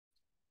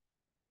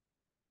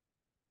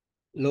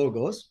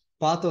Logos,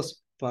 பாத்தோஸ்.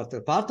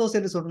 பாத்தோஸ்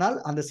என்று சொன்னால்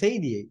அந்த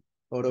செய்தியை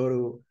ஒரு ஒரு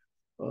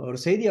ஒரு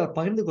செய்தியை அவர்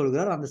பகிர்ந்து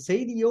கொள்கிறார். அந்த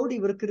செய்தியோடு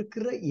இவருக்கு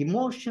இருக்கிற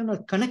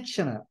இமோஷனல்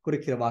கனெக்ஷனை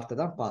குறிக்கிற வார்த்தை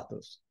தான்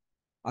பாத்தோஸ்.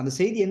 அந்த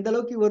செய்தி எந்த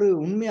அளவுக்கு இவர்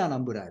உண்மையா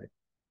நம்புறாரு,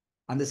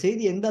 அந்த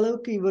செய்தி எந்த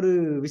அளவுக்கு இவர்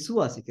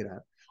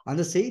விசுவாசிக்கிறார்,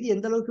 அந்த செய்தி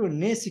எந்த அளவுக்கு இவர்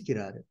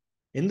நேசிக்கிறாரு,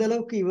 எந்த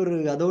அளவுக்கு இவர்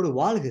அதோடு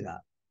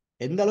வாழ்கிறார்,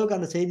 எந்த அளவுக்கு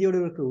அந்த செய்தியோடு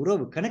இவருக்கு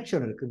உறவு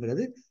கனெக்ஷன்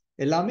இருக்குங்கிறது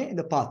எல்லாமே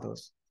இந்த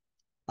பாத்தோஸ்.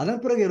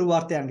 அதன் பிறகு ஒரு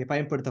வார்த்தை அங்கே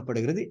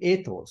பயன்படுத்தப்படுகிறது,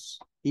 ஏத்தோஸ்.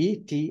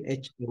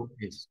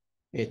 ETHOS,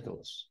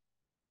 ஏத்தோஸ்.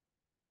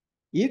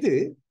 இது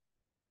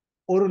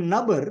ஒரு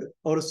நபர்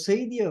ஒரு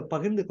செய்தியை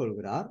பகிர்ந்து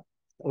கொள்கிறார்,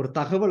 ஒரு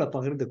தகவலை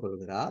பகிர்ந்து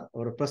கொள்கிறார்,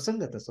 ஒரு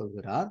பிரசங்கத்தை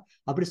சொல்கிறார்.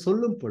 அப்படி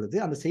சொல்லும் பொழுது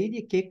அந்த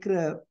செய்தியை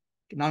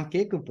நான்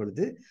கேட்கும்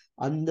பொழுது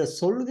அந்த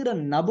சொல்கிற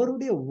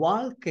நபருடைய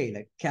வாழ்க்கையில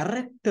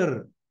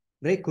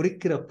கேரக்டரை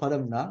குறிக்கிற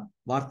பதம் தான்,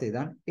 வார்த்தை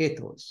தான்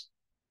ஏத்தோஸ்.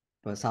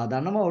 இப்ப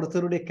சாதாரணமா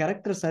ஒருத்தருடைய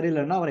கேரக்டர்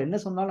சரியில்லைன்னா அவர் என்ன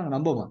சொன்னாலும் நாங்கள்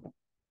நம்ப மாட்டோம்.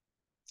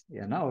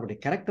 ஏன்னா அவருடைய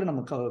கேரக்டர்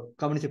நம்ம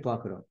கவனிச்சு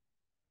பார்க்கிறோம்.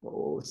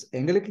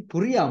 எங்களுக்கு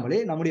புரியாமலே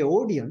நம்முடைய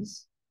ஆடியன்ஸ்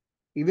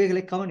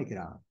இவைகளை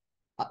கவனிக்கிறாங்க.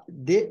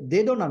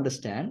 they don't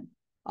understand.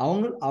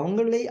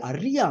 அவங்களை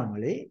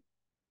அறியாமலே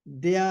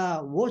they are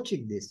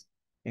watching this.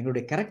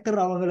 எங்களுடைய கேரக்டர்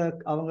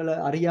அவங்கள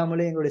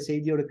அறியாமலே எங்களுடைய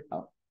செய்தியோடு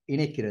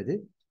இணைக்கிறது.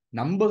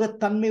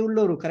 நம்பகத்தன்மை உள்ள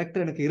ஒரு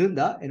கேரக்டர் எனக்கு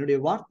இருந்தா என்னுடைய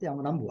வார்த்தை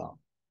அவங்க நம்புவாங்க.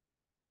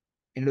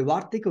 என்னுடைய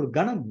வார்த்தைக்கு ஒரு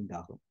கனம்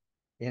உண்டாகும்.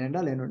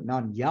 ஏனென்றால்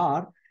நான்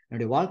யார்,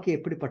 என்னுடைய வாழ்க்கை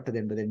எப்படிப்பட்டது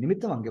என்பதை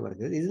நிமித்தம் அங்கே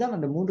வருகிறது. இதுதான்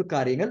அந்த 3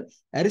 காரியங்கள்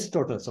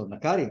அரிஸ்டோட்டல் சொன்ன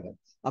காரியங்கள்.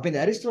 அப்ப இந்த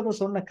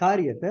அரிஸ்டோட்டல் சொன்ன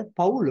காரியத்தை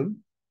பவுலும்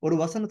ஒரு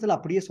வசனத்துல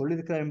அப்படியே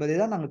சொல்லியிருக்கிறார் என்பதை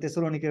தான் நாங்கள்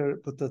தெசலோனிக்கேயர்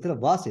புத்தகத்துல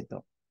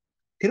வாசித்தோம்.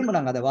 திரும்ப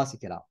நாங்கள் அதை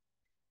வாசிக்கலாம்.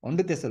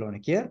 1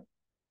 தெசலோனிக்கேயர்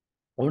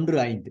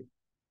 1:5.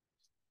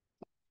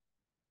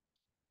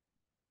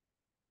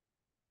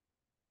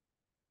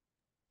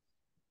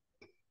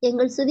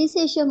 எங்கள்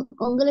சுவிசேஷம்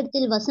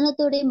உங்களிடத்தில்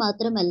வசனத்தோட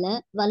மாத்திரமல்ல,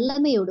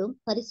 வல்லமையோடும்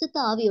பரிசுத்த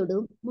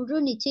ஆவியோடும் முழு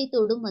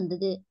நிச்சயத்தோடும்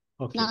வந்தது.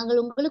 நாங்கள்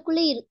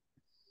உங்களுக்குள்ளே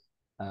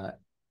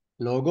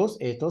லோகோஸ்,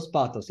 ஏத்தோஸ்,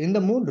 பாத்தோஸ் இந்த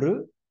 3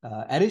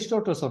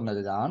 அரிஸ்டோட்டல்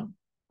சொன்னதுதான்.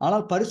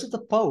 ஆனால் பரிசுத்த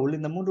பவுல்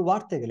இந்த 3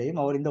 வார்த்தைகளையும்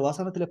அவர் இந்த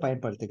வசனத்திலே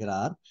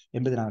பயன்படுத்துகிறார்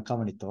என்பதை நாங்கள்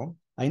கவனித்தோம்.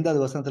 5வது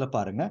வசனத்துல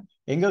பாருங்க,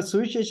 எங்கள்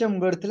சுவிசேஷம்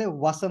உங்களிடத்துல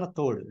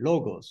வசனத்தோடு,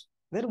 லோகோஸ்,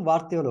 வெறும்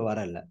வார்த்தையோடு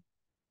வரல.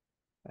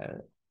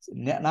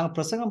 நாங்க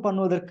பிரசங்கம்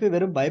பண்ணுவதற்கு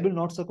வெறும் பைபிள்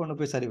நோட்ஸை கொண்டு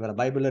போய் சரி வர,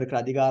 பைபிள்ல இருக்கிற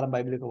அதிகாரம்,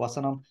 பைபிளுக்கு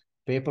வசனம்,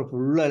 பேப்பர்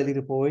ஃபுல்லா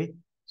எழுதிட்டு போய்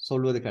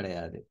சொல்வது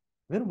கிடையாது.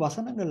 வெறும்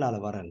வசனங்களால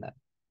வரல.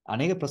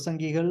 அநேக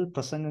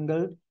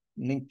பிரசங்கங்கள்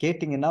நீங்க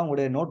கேட்டீங்கன்னா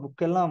உங்களுடைய நோட்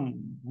புக் எல்லாம்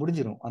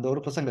முடிஞ்சிடும் அந்த ஒரு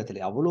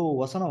பிரசங்கத்திலே, அவ்வளவு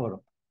வசனம்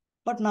வரும்.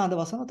 பட் நான் அந்த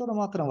வசனத்தோட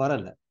மாத்திரம்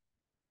வரல,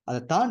 அதை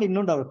தாண்டி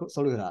இன்னொன்று அவர்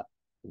சொல்கிறார்,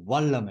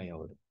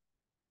 வல்லமையோடு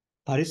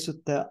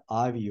பரிசுத்த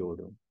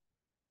ஆவியோடும்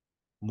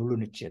முழு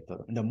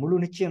நிச்சயத்தோடும். இந்த முழு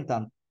நிச்சயம்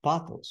தான்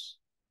பாத்தோஸ்.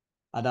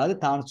 அதாவது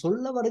தான்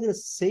சொல்ல வருகிற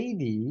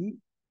செய்தி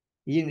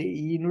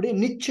என்னுடைய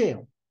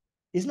நிச்சயம்.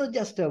 It's not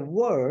just a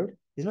word,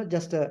 it's not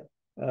just a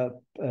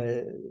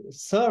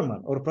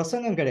sermon, ஒரு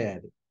பிரசங்கம்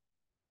கிடையாது.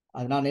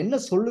 அது நான் என்ன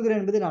சொல்லுகிறேன்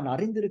என்பதை நான்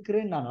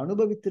அறிந்திருக்கிறேன், நான்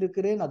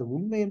அனுபவித்திருக்கிறேன், அது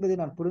உண்மை என்பதை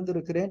நான்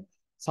புரிந்திருக்கிறேன்.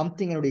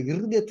 சம்திங் என்னுடைய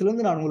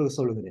இருதயத்திலிருந்து நான் உங்களுக்கு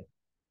சொல்லுகிறேன்.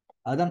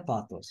 அதுதான்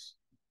பாத்தோஸ்.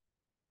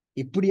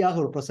 இப்படியாக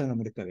ஒரு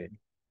பிரசங்கம் இருக்க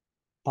வேண்டும்.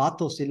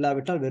 பாத்தோஸ்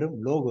இல்லாவிட்டால் வெறும்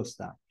லோகோஸ்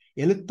தான்.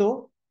 எழுத்தோ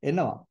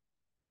என்னவா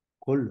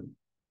கொல்லும்,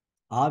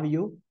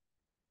 ஆவியோ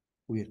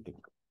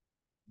உயிர்ப்பிக்கும்.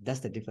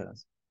 That's the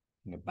difference.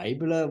 நீங்க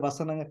பைபிள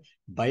வசனங்க,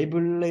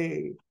 பைபிள்ல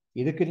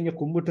இதுக்கு நீங்க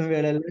கும்பிட்டும்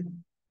வேலை இல்லை,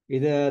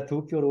 இத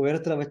தூக்கி ஒரு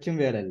உயரத்துல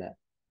வச்சும் வேலை இல்லை.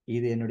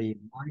 இது என்னுடைய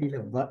வாயில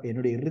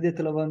என்னுடைய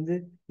இருதயத்துல வந்து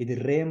இது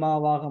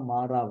ரேமாவாக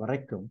மாறா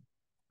வரைக்கும்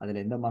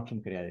அதுல எந்த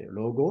மாற்றம் கிடையாது.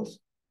 லோகோஸ்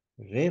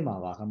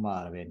ரேமாவாக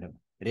மாற வேண்டும்.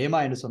 ரேமா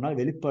என்று சொன்னால்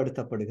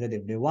வெளிப்படுத்தப்படுகிறது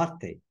என்னுடைய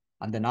வார்த்தை.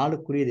 அந்த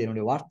நாளுக்குரியது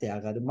என்னுடைய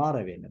வார்த்தையாக அது மாற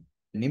வேண்டும்.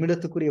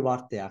 நிமிடத்துக்குரிய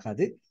வார்த்தையாக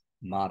அது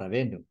மாற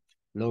வேண்டும்.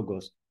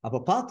 லோகோஸ்.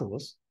 அப்ப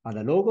பாத்தோஸ் அந்த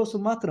லோகோஸ்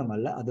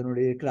மாத்திரமல்ல,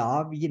 அதனுடைய இருக்கிற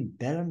ஆவியின்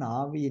பலன்,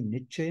 ஆவியின்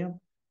நிச்சயம்,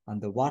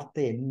 அந்த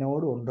வார்த்தை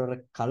என்னோடு ஒன்றரை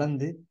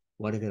கலந்து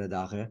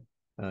வருகிறதாக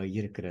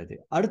இருக்கிறது.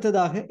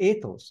 அடுத்ததாக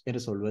ஏத்தோஸ் என்று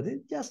சொல்வது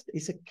ஜஸ்ட்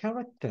இஸ் எ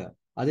கேரக்டர்.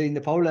 அது இந்த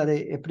பவுல் அதை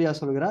எப்படியா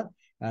சொல்கிறார்,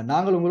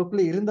 நாங்கள்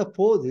உங்களுக்குள்ள இருந்த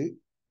போது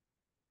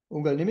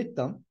உங்கள்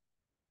நிமித்தம்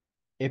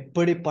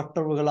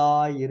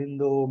எப்படிப்பட்டவர்களாய்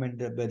இருந்தோம்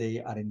என்பதை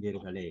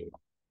அறிந்தீர்களே.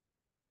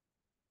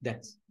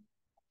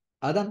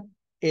 அதான்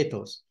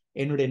ஏத்தோஸ்.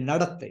 என்னுடைய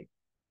நடத்தை,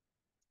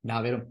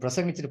 நான் வெறும்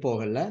பிரசங்கிச்சுட்டு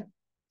போகல,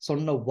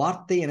 சொன்ன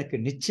வார்த்தை எனக்கு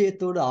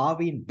நிச்சயத்தோடு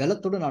ஆவியின்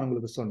பலத்தோடு நான்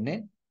உங்களுக்கு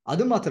சொன்னேன்.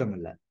 அது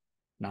மாத்திரமல்ல,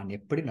 நான்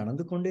எப்படி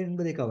நடந்து கொண்டேன்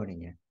என்பதை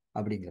கவனிங்க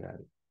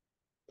அப்படிங்கிறாரு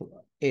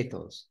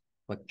ஏத்தோஸ்.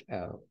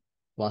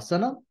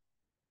 வசனம்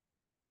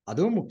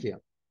அதுவும்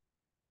முக்கியம்.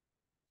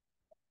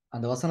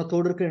 அந்த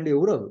வசனத்தோடு இருக்க வேண்டிய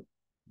உறவு,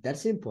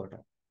 தட்ஸ்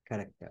இம்பார்ட்டன்ட்.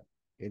 கரெக்டா,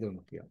 இதுவும்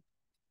முக்கியம்.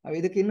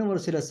 இதுக்கு இன்னும்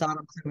ஒரு சில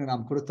சாராம்சங்களை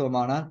நாம்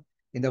கொடுத்தோமானால்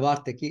இந்த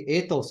வார்த்தைக்கு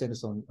ஏத்தோஸ் என்று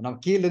சொன்னோம். நம்ம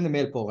கீழிருந்து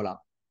மேல் போகலாம்.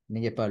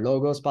 நீங்க இப்ப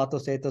லோகோஸ்,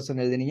 பாத்தோஸ், ஏத்தோஸ்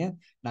எழுதினீங்க,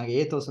 நாங்க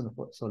ஏத்தோஸ்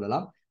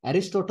சொல்லலாம்.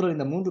 அரிஸ்டோட்டல்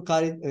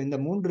இந்த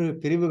மூன்று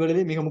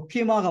பிரிவுகளிலே மிக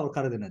முக்கியமாக அவர்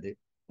கருதினது,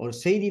 ஒரு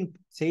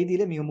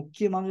செய்தியில மிக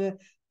முக்கியமாக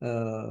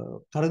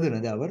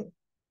கருதினது அவர்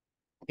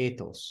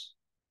ஏத்தோஸ்,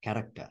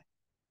 character.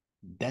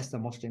 That's the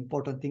most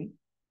important thing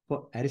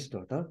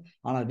Aristotle.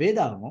 ஆனால்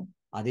வேதாகமும்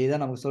அதே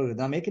தான் நமக்கு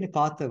சொல்கிறது. நாம் ஏற்கனவே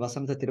பார்த்த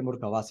வசனத்தை திரும்ப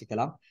ஒரு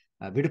வாசிக்கலாம்,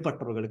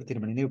 விடுபட்டவர்களுக்கு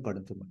திரும்ப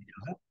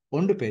நினைவுபடுத்தும்படியாக.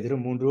 1 பேதுரு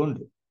 3:1.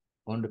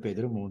 1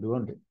 பேதுரு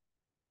 3:1.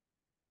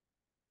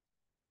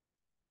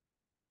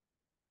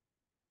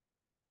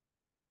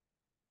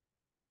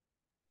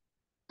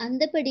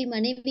 அந்தபடி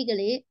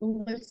மனைவிகளே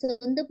உங்கள்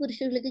சொந்த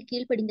புருஷர்களுக்கு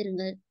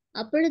கீழ்ப்படிந்திருங்கள்.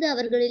 அப்பொழுது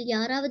அவர்களில்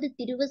யாராவது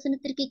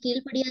திருவசனத்திற்கு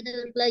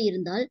கீழ்ப்படியாதவர்களாய்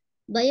இருந்தால்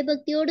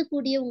பயபக்தியோடு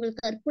கூடிய உங்கள்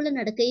கற்புள்ள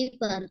நடக்கையை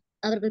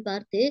அவர்கள்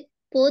பார்த்து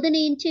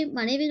போதனையின்றி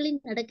மனைவிகளின்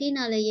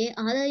நடக்கையினாலேயே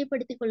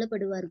ஆதாயப்படுத்திக்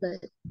கொள்ளப்படுவார்கள்.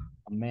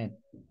 ஆமென்.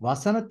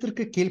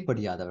 வசனத்திற்கு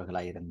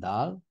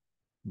கீழ்ப்படியாதவர்களாயிருந்தால்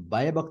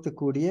பயபக்தி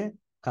கூடிய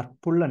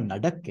கற்புள்ள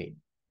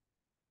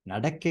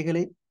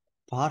நடக்கைகளை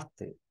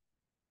பார்த்து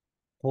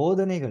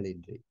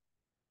போதனைகளின்றி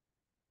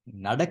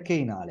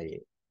நடக்கையினாலேயே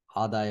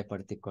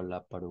ஆதாயப்படுத்திக்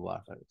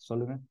கொள்ளப்படுவார்கள்.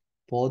 சொல்லுங்க.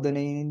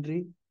 போதனையின்றி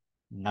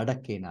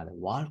நடக்கையினால,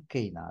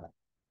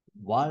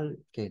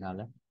 வாழ்க்கையினால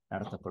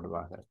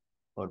நடத்தப்படுவார்கள்.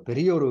 ஒரு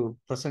பெரிய ஒரு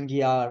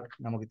பிரசங்கியார்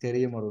நமக்கு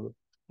தெரியும். ஒரு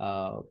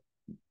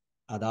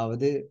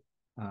அதாவது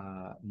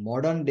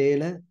மாடர்ன்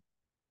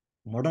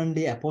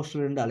டே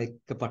அப்போஸ்தலர் என்று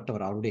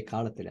அழைக்கப்பட்டவர் அவருடைய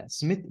காலத்துல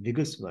ஸ்மித்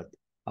விகில்ஸ்வர்த்.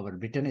 அவர்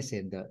பிரிட்டனை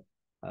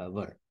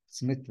சேர்ந்தவர்.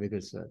 ஸ்மித்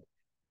விகில்ஸ்வர்த்.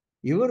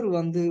 இவர்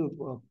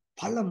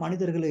பல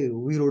மனிதர்களை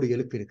உயிரோடு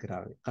எழுப்பி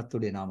இருக்கிறார்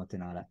கர்த்தருடைய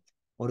நாமத்தினால.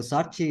 ஒரு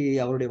சாட்சி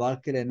அவருடைய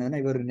வாழ்க்கையில என்னன்னா,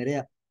 இவர் நிறைய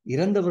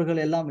இறந்தவர்கள்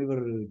எல்லாம்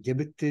இவர்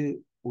ஜெபித்து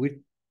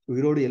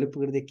உயிரோடு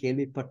எழுப்புகிறதை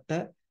கேள்விப்பட்ட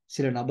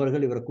சில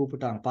நபர்கள் இவரை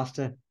கூப்பிட்டாங்க.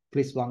 பாஸ்டர்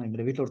ப்ளீஸ் வாங்க,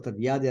 எங்க வீட்டுல ஒருத்தர்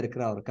வியாதியா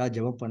இருக்கிற, அவருக்காக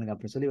ஜெபம் பண்ணுங்க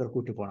அப்படின்னு சொல்லி இவர்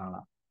கூப்பிட்டு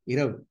போனாங்களாம்.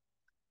 இரவு.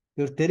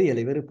 இவர் தெரியல,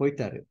 இவர்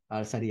போயிட்டாரு.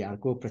 சரி,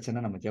 யாருக்கோ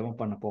பிரச்சனை, நம்ம ஜெபம்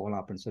பண்ண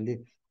போகலாம் அப்படின்னு சொல்லி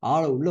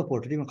ஆளை உள்ள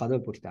போட்டுட்டு இவங்க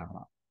கதவை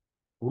போட்டுட்டாங்களாம்.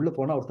 உள்ள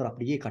போனா ஒருத்தர்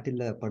அப்படியே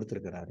கட்டில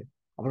படுத்திருக்கிறாரு.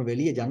 அப்புறம்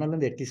வெளியே ஜன்னல்ல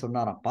இருந்து எட்டி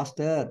சொன்னாராம்,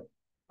 பாஸ்டர்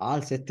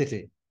ஆள் செத்துட்டு,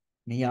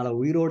 நீங்க ஆளை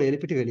உயிரோடு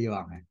எழுப்பிட்டு வெளியே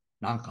வாங்க,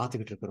 நாங்க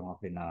காத்துக்கிட்டு இருக்கிறோம்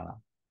அப்படின்னாங்களாம்.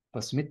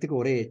 இப்ப ஸ்மித்துக்கு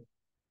ஒரே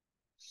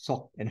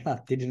என்னடா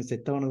திடீர்னு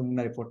செத்தவனுக்கு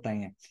முன்னாடி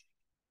போட்டாங்க.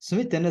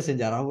 ஸ்மித் என்ன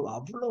செஞ்சார்?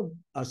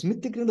 அவ்வளவு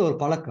ஸ்மித்துக்கு இருந்த ஒரு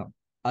பழக்கம்,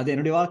 அது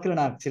என்னுடைய வாழ்க்கையில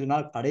நான் சில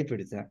நாள்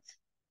கடைபிடித்தேன்.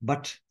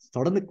 பட்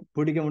தொடர்ந்து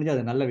பிடிக்க முடிஞ்ச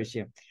அது நல்ல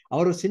விஷயம்.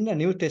 அவர் ஒரு சின்ன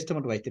நியூ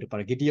டெஸ்டமெண்ட்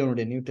வைத்திருப்பார்.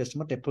 கிடியோனுடைய நியூ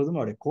டெஸ்டமெண்ட் எப்பொழுதும்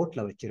அவருடைய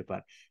கோட்ல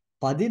வச்சிருப்பார்.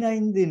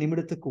 15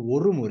 நிமிடத்துக்கு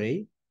ஒரு முறை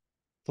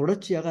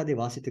தொடர்ச்சியாக அதை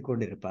வாசித்துக்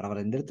கொண்டு இருப்பார்.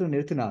 அவர் எந்த இடத்துல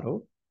நிறுத்தினாரோ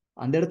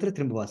அந்த இடத்துல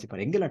திரும்ப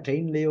வாசிப்பார். எங்கெல்லாம்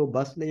ட்ரெயின்லயோ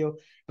பஸ்லயோ.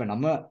 இப்ப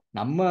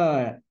நம்ம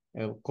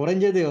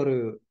குறைஞ்சது ஒரு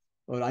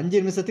 5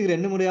 நிமிஷத்துக்கு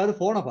 2 முறையாவது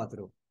போனை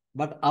பார்த்துருவோம்.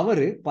 பட்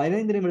அவரு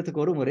 15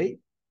 நிமிடத்துக்கு ஒரு முறை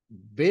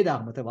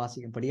வேதாகமத்தை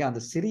வாசிக்கும்படியா அந்த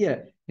சிறிய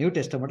நியூ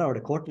டெஸ்டமெண்ட்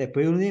அவருடைய கோட்ல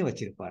எப்பயுமே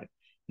வச்சிருப்பாரு.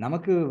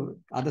 நமக்கு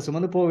அதை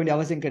சுமந்து போக வேண்டிய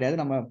அவசியம் கிடையாது.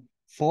 நம்ம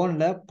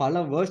போன்ல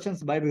பல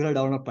வெர்ஷன்ஸ் பைபிள்களை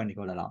டவுன்லோட் பண்ணி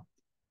கொள்ளலாம்.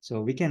 So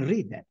we can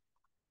read that.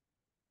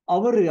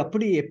 அவர்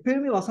அப்படி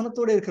எப்பயுமே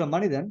வசனத்தோடு இருக்கிற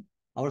மனிதன்.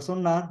 அவர்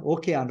சொன்னார்,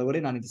 ஓகே ஆண்டவரே,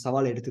 நான் இந்த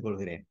சவாலை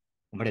எடுத்துக்கொள்கிறேன்.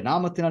 உங்களுடைய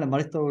நாமத்தினால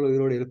மரித்தவர்கள்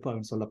உயிரோடு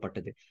எழுப்பாங்கன்னு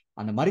சொல்லப்பட்டது.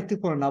 அந்த மரித்து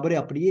போன நபரை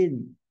அப்படியே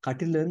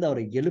கட்டிலிருந்து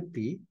அவரை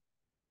எழுப்பி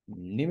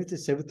நிமித்து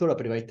செவுத்தோடு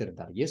அப்படி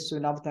வைத்திருந்தார்.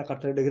 இயேசு நாமத்தினால்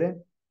கட்டளையிடுகிறேன்,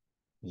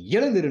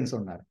 எழுந்திருன்னு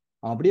சொன்னார்.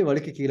 அவன் அப்படியே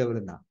வழுக்கி கீழே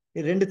விழுந்தான்.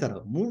 2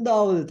 தடவை.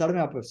 3வது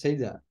தடவை அப்ப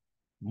செய்தார்.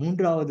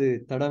 3வது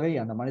தடவை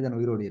அந்த மனிதன்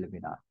உயிரோடு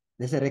எழுப்பினார்.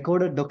 This a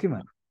recorded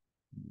document.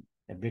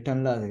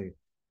 பிரிட்டன்ல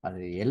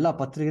அது எல்லா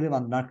பத்திரிகையிலும்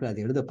அந்த நாட்கள்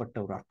அது எழுதப்பட்ட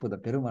ஒரு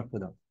அற்புதம், பெரும்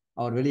அற்புதம்.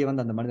 அவர் வெளியே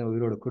வந்து அந்த மனிதன்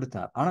உயிரோடு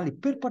கொடுத்தார். ஆனால்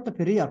இப்பேற்பட்ட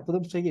பெரிய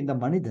அற்புதம் செய்ய இந்த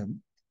மனிதன்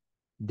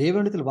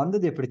தேவனிடத்தில்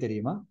வந்தது எப்படி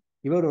தெரியுமா?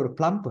 இவர் ஒரு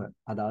பிளம்பர்,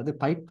 அதாவது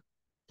பைப்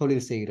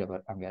தொழில்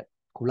செய்கிறவர், அங்க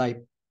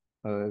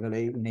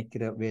குழாய்களை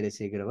இணைக்கிற வேலை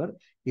செய்கிறவர்.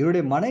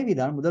 இவருடைய மனைவி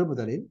தான்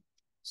முதலில்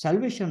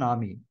சல்வேஷன்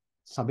ஆர்மி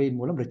சபையின்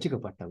மூலம்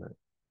ரட்சிக்கப்பட்டவர்.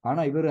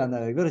 ஆனா இவர்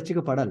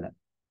ரட்சிக்கப்படல.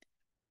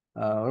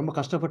 ரொம்ப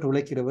கஷ்டப்பட்டு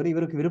உழைக்கிறவர்.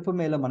 இவருக்கு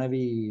விருப்பமே இல்லை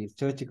மனைவி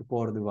சர்ச்சுக்கு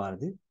போறது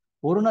வாருது.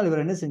 ஒரு நாள்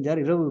இவர் என்ன செஞ்சார்?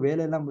 இரவு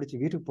வேலையெல்லாம்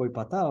முடிச்சு வீட்டுக்கு போய்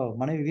பார்த்தா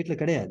மனைவி வீட்டுல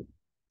கிடையாது,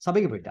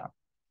 சபைக்கு போயிட்டான்.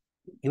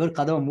 இவர்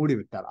கதவை மூடி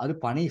விட்டார். அது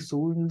பனி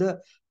சூழ்ந்த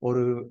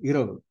ஒரு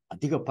இரவு,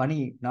 அதிக பனி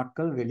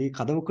நாட்கள். வெளியே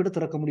கதவு கூட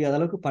திறக்க முடியாத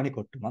அளவுக்கு பனி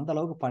கொட்டும், அந்த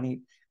அளவுக்கு பனி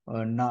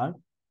நாள்.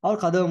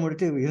 அவர் கதவை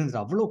மூடிட்டு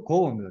இருந்தார். அவ்வளவு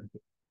கோபம் இவருக்கு.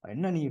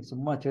 என்ன நீ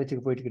சும்மா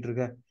சர்ச்சுக்கு போயிட்டு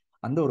இருக்க?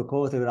 அந்த ஒரு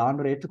கோபத்தை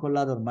ஆண்டவரை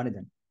ஏற்றுக்கொள்ளாத ஒரு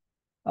மனிதன்.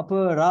 அப்போ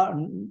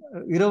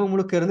இரவு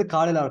முழுக்க இருந்து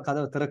காலையில அவர்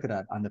கதவை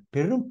திறக்கிறார். அந்த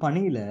பெரும்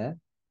பனியில,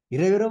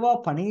 இரவிரவா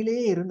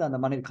பனியிலேயே இருந்து அந்த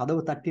மனைவி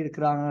கதவு தட்டி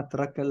இருக்கிறாங்க,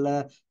 திறக்கல்ல.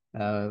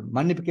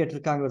 மன்னிப்பு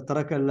கேட்டிருக்காங்க, ஒரு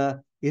திறக்கல்ல.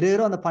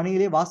 இரவு அந்த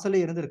பனியிலே வாசல்லே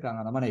இருந்திருக்காங்க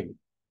அந்த மனைவி.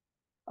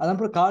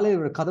 அதன்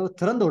காலையில் கதவு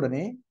திறந்த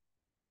உடனே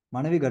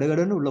மனைவி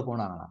கடகடன்னு உள்ள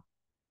போனாங்களாம்.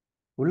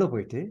 உள்ள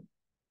போயிட்டு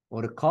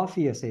ஒரு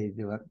காஃபியை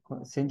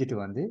செஞ்சுட்டு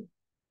வந்து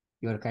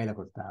இவர் கையில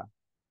கொடுத்தார்.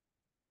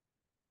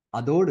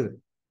 அதோடு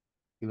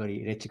இவர்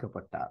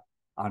ரட்சிக்கப்பட்டார்,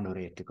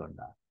 ஆண்டவரை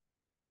ஏற்றுக்கொண்டார்.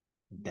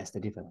 That's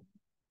the difference.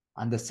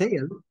 அந்த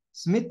செயல்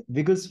ஸ்மித்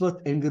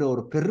விகில்ஸ்வர்த் என்கிற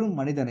ஒரு பெரும்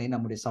மனிதனை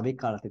நம்முடைய சபை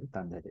காலத்துக்கு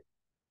தந்தது.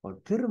 ஒரு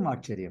பெரும்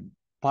ஆச்சரியம்.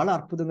 பல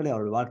அற்புதங்களை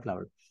அவருடைய வாழ்க்கையில்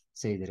அவள்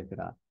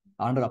செய்திருக்கிறார்.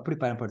 ஆண்டவர் அப்படி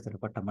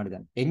பயன்படுத்தப்பட்ட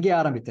மனிதன். எங்கே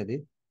ஆரம்பித்தது?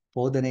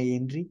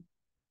 போதனையின்றி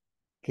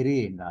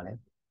கிரியையினாலே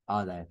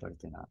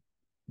ஆதாயப்படுத்தினார்.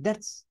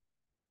 That's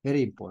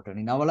very important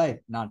in our life.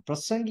 நான்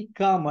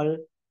பிரசங்கிக்காமல்,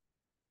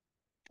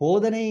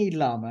 போதனை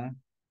இல்லாம,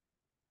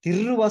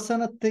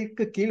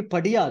 திருவசனத்துக்கு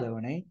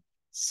கீழ்ப்படியாதவனை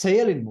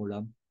செயலின்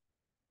மூலம்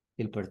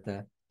கீழ்ப்படுத்த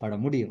பட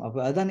முடியும்.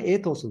 அப்ப அதுதான்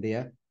ஏத்தோஸுடைய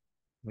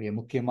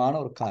முக்கியமான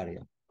ஒரு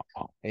காரியம்.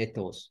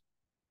 ஏத்தோஸ்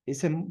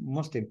is a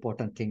most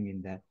important thing in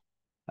the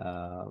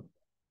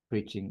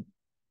preaching.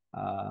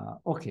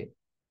 Okay,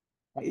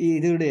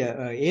 இதனுடைய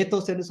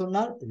ஏத்தோஸ் என்று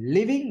சொன்னால்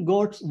லிவிங்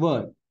காட்ஸ்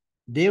வேர்ட்,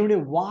 தேவனுடைய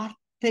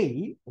வார்த்தை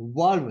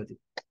வாழ்வது.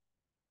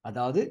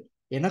 அதாவது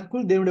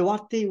எனக்குள் தேவனுடைய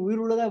வார்த்தை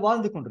உயிருள்ளதாக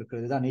வாழ்ந்து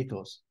கொண்டிருக்கிறது தான்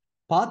ஏத்தோஸ்.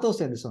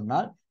 பாத்தோஸ் என்று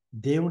சொன்னால்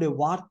தேவனுடைய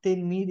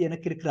வார்த்தையின் மீது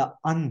எனக்கு இருக்கிற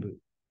அன்பு,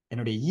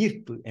 என்னுடைய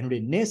ஈர்ப்பு,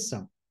 என்னுடைய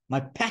நேசம், மை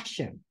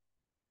பேஷன்,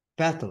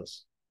 பேத்தோஸ்.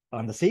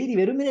 அந்த செய்தி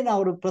வெறுமனே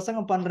நான் ஒரு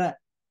பிரசங்கம் பண்றேன்,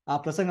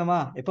 பிரசங்கமா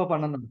எப்ப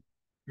பண்ணணும்,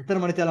 எத்தனை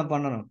மணித்தேலம்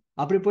பண்ணணும்,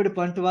 அப்படி போயிட்டு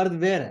பண்ணிட்டு வர்றது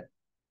வேற.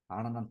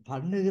 ஆனா நான்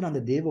பண்ணுகிற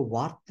அந்த தேவ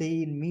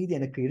வார்த்தையின் மீது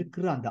எனக்கு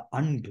இருக்கிற அந்த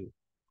அன்பு,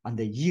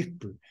 அந்த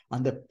ஈர்ப்பு,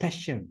 அந்த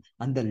பேஷன்,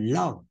 அந்த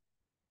லவ்,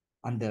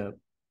 அந்த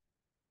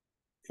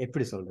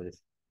எப்படி சொல்றது,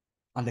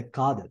 அந்த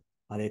காதல்.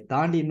 அதை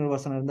தாண்டி இன்னொரு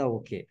வசனம் இருந்தா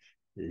okay,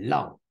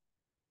 love.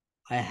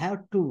 I have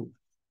to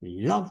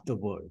love the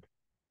world.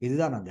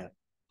 இதுதான் அந்த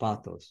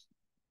பாத்தோஸ்.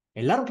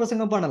 எல்லாரும்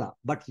பிரசங்கம் பண்ணலாம்,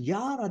 பட்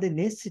யார் அதை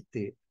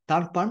நேசித்து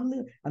தான் பண்ணு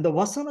அந்த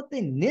வசனத்தை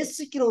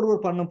நேசிக்கிற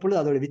ஒருவர் பண்ணும் பொழுது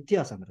அதோட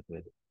வித்தியாசம்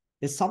இருக்கிறது.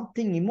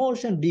 Something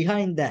emotion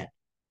behind that.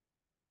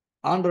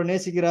 ஆண்டவர்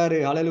நேசிக்கிறாரு,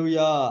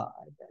 ஹல்லேலூயா,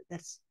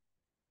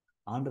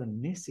 ஆண்டவர்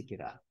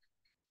நேசிக்கிறார்,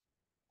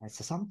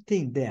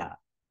 சம்திங் தேர்.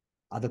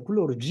 அதுக்குள்ள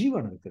ஒரு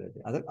ஜீவன் இருக்கிறது.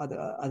 அது அது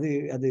அது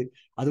அது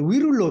அது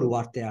உயிருள்ள ஒரு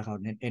வார்த்தையாக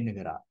அவர்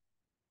எண்ணுகிறார்.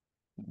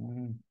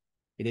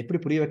 இது எப்படி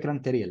புரிய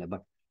வைக்கிறான்னு தெரியல,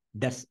 but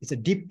that's it's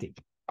a deep thing.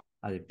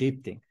 அது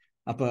டீப் திங்.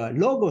 அப்ப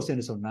லோகோஸ்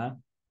என்று சொன்னா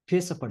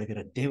பேசப்படுகிற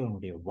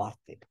தேவனுடைய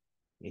வார்த்தை.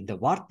 இந்த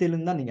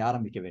வார்த்தையிலிருந்து தான் நீங்க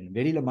ஆரம்பிக்க வேண்டும்.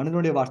 வெளியில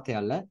மனிதனுடைய வார்த்தை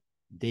அல்ல,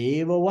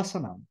 தேவ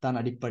வசனம் தான்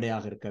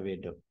அடிப்படையாக இருக்க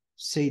வேண்டும்.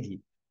 செய்தி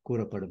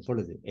கூறப்படும்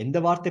பொழுது எந்த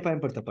வார்த்தை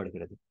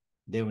பயன்படுத்தப்படுகிறது?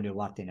 தேவனுடைய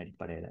வார்த்தையின்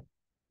அடிப்படையில.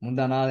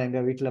 முந்தா நாள் எங்க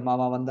வீட்டுல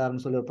மாமா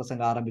வந்தாருன்னு சொல்லி ஒரு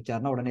பசங்க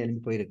ஆரம்பிச்சாருன்னா உடனே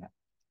எழுந்து போயிருங்க,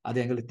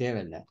 அது எங்களுக்கு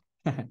தேவையில்லை.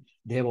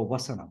 தேவ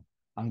வசனம்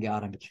அங்கே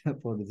ஆரம்பிக்க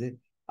பொழுது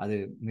அது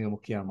மிக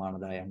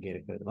முக்கியமானதா அங்கே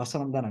இருக்கிறது.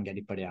 வசனம் தான் அங்கே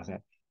அடிப்படையாக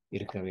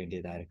இருக்க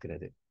வேண்டியதா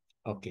இருக்கிறது.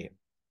 ஓகே,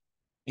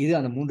 இது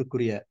அந்த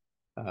மூன்றுக்குரிய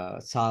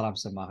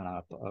சாராம்சமாக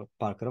நாங்கள்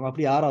பார்க்கிறோம்.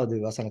 அப்படி 6வது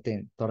வசனத்தை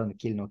தொடர்ந்து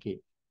கீழ் நோக்கி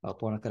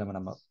போன கிழமை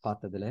நம்ம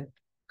பார்த்ததுல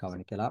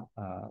கவனிக்கலாம்.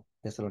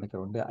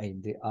 தெசலோனிக்கர்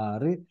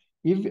 1:5-6.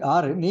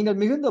 6, நீங்கள்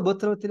மிகுந்த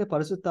உபத்திரவத்திலே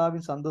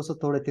பரிசுத்தாவின்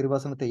சந்தோஷத்தோட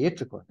திருவசனத்தை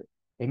ஏற்றுக்கொண்டு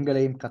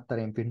எங்களையும்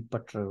கர்த்தரையும்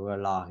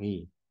பின்பற்றுவர்களாகி.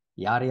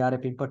 யாரை யாரை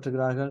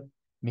பின்பற்றுகிறார்கள்?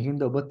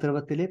 மிகுந்த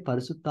உபத்திரவத்திலே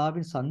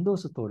பரிசுத்தாவின்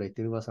சந்தோஷத்தோட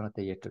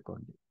திருவசனத்தை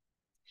ஏற்றுக்கொண்டு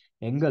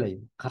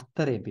எங்களையும்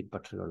கர்த்தரையும்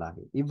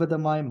பின்பற்றுவர்களாகி.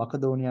 இவ்விதமாய்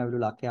மக்கதோனியாவில்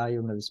உள்ள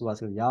அக்காயாவில் உள்ள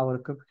விசுவாசிகள்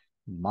யாவருக்கும்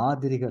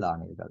மாதிரிகள்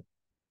ஆனார்கள்.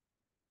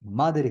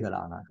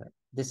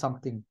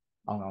 சம்திங்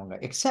அவங்க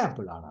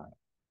எக்ஸாம்பிள் ஆனாங்க.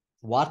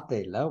 வார்த்தை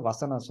இல்ல,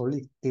 வசனம் சொல்லி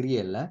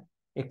தெரியல,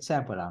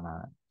 எக்ஸாம்பிள்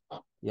ஆனாங்க.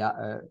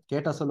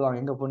 கேட்டா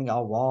சொல்லுவாங்க, எங்க போனீங்க?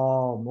 வா,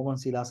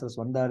 மோகன் சீலாசஸ்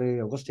வந்தாரு,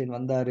 அகஸ்டின்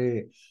வந்தாரு,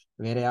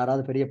 வேற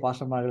யாராவது பெரிய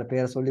பாஷமார்களை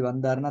பேரை சொல்லி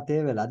வந்தாருன்னா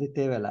தேவையில்லை, அது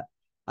தேவையில்லை.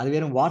 அது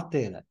வெறும்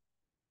வார்த்தை இல்லை,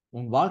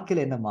 உன்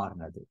வாழ்க்கையில என்ன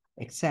மாறினது,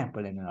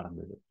 எக்ஸாம்பிள் என்ன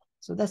நடந்தது.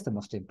 So that's the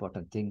most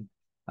important thing.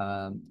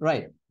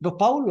 Right. இப்போ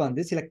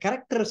பவுல் சில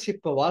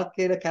கேரக்டர்ஷிப்,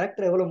 வாழ்க்கையில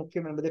கேரக்டர் எவ்வளவு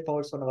முக்கியம் என்பதை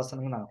பவுல் சொன்ன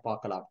வசனங்கள் நாங்க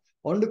பார்க்கலாம்.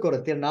 1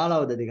 கொரிந்தியர்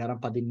 4வது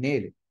அதிகாரம்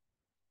 17.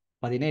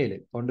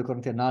 1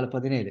 கொரிந்தியர்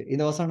 4:17.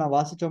 இந்த வசனம் நான்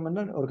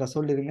வாசிச்சோம்னா ஒரு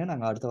சொல்லிருங்க,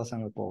 நாங்க அடுத்த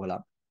வசனங்கள்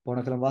போகலாம்.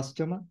 போன கிழமை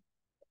வாசிச்சோமா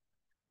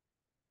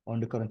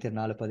 1 கொரிந்தியர்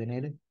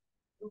 4:17?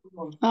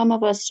 ஆமா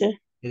பாஸ்டர்.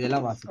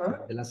 இதெல்லாம் வாசிச்சோம்,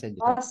 இதெல்லாம்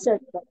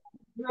செஞ்சுட்டோம்.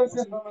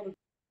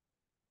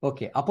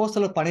 ஓகே,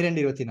 அப்போஸ்தலர்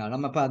 12:24.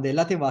 நம்ம இப்ப அந்த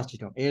எல்லாத்தையும்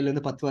வாசிச்சிட்டோம்.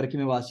 7-10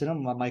 வரைக்குமே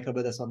வாசிச்சிட்டோம். மைக்கேல்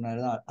பிரதர்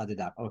சொன்னது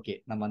அதுதான். ஓகே,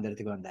 நம்ம அந்த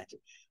இடத்துக்கு வந்தாச்சு.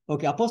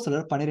 ஓகே,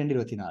 அப்போஸ்தலர்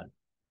 12:24.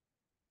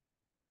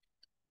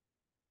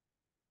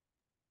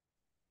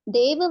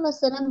 தேவ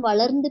வசனம்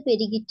வளர்ந்து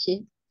பெருகிற்று.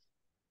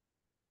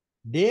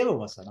 தேவ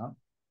வசனம்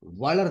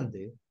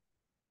வளர்ந்து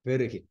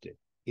பெருகிற்று.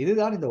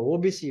 இதுதான் இந்த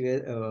ஓபிசி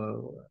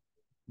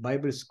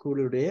பைபிள்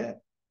ஸ்கூலுடைய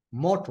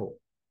மோட்டோ.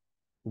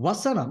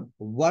 வசனம்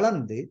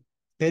வளர்ந்து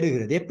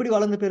பெருகிறது. எப்படி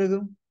வளர்ந்து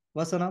பெருகும்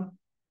வசனம்?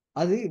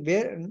 அது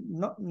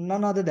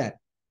none other than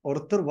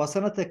ஒருத்தர்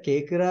வசனத்தை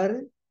கேட்கிறாரு,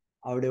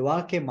 அவருடைய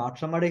வாழ்க்கை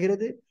மாற்றம்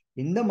அடைகிறது.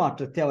 இந்த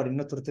மாற்றத்தை அவர்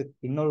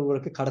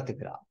இன்னொருவருக்கு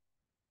கடத்துகிறார்,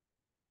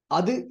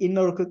 அது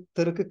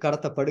இன்னொருத்தருக்கு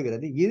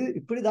கடத்தப்படுகிறது. இது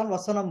இப்படிதான்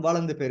வசனம்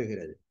வளர்ந்து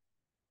பெறுகிறது.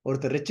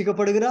 ஒருத்தர்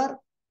ரட்சிக்கப்படுகிறார்,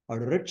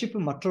 அவருடைய ரட்சிப்பு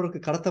மற்றவருக்கு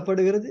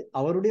கடத்தப்படுகிறது,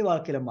 அவருடைய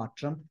வாழ்க்கையில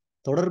மாற்றம்,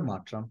 தொடர்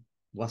மாற்றம்,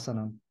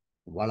 வசனம்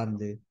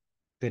வளர்ந்து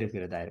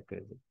பெறுகிறதா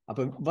இருக்கிறது.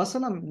 அப்ப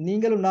வசனம்,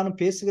 நீங்களும் நானும்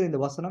பேசுகிற இந்த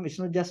வசனம்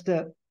is not just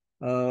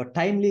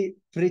timely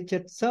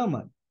preached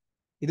sermon.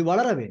 இது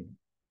வளர வேண்டும்.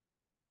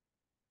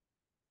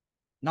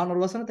 நான் ஒரு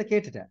வசனத்தை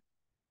கேட்டுட்டேன்,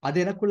 அது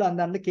எனக்குள்ள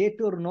அந்த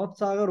கேட்டு ஒரு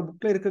நோட்ஸாக ஒரு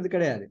புக்ல இருக்கிறது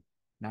கிடையாது.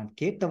 நான்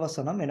கேட்ட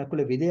வசனம்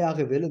எனக்குள்ள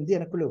விதையாக விழுந்து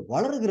எனக்குள்ள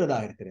வளருகிறதா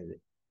இருக்கிறது.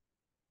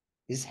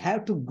 Is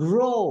have to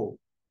grow.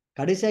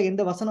 கடைசியாக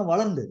எந்த வசனம்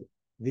வளர்ந்தது?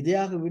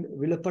 விதையாக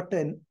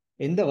விழப்பட்ட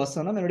எந்த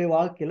வசனம் என்னுடைய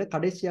வாழ்க்கையில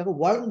கடைசியாக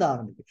வளர்ந்த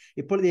ஆரம்பிக்கு.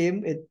 இப்பொழுது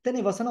எத்தனை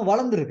வசனம்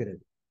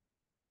வளர்ந்திருக்கிறது?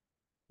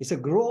 It's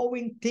a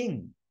growing thing,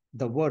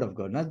 the word of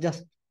God, not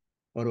just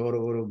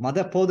ஒரு மத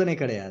போதனை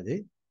கிடையாது,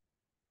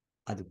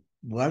 அது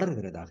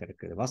வளர்கிறதாக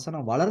இருக்கிறது.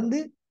 வசனம் வளர்ந்து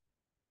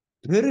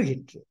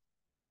பெருகிற்று.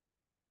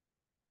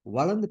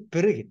 வளர்ந்து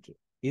பெருகிற்று.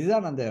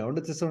 இதுதான் அந்த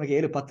 1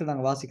 தெசலோனிக்கேயர் 7:10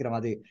 நாங்க வாசிக்கிறோம்.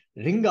 அது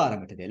ரிங்க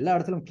ஆரம்பிட்டது, எல்லா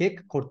இடத்திலும்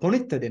கேட்க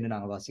தொனித்தது என்று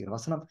நாங்க வாசிக்கிறோம்.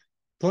 வசனம்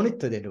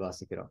தொனித்தது என்று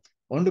வாசிக்கிறோம்.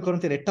 1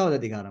 கொரிந்தியர் 8வது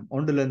அதிகாரம்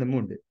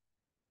 1-3.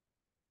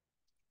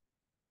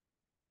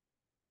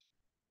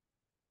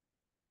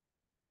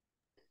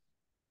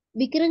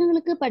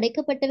 விக்கிரகங்களுக்கு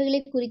படைக்கப்பட்டவைகளை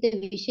குறித்த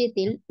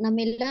விஷயத்தில் நம்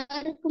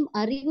எல்லாருக்கும்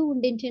அறிவு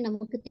உண்டென்று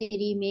நமக்கு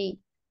தெரியுமே.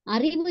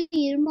 அறிவு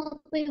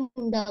இருமாப்பை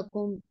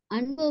உண்டாக்கும்,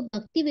 அன்பு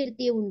பக்தி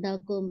விருத்தியை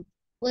உண்டாக்கும்.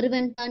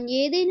 ஒருவன் தான்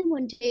ஏதேனும்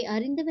ஒன்றை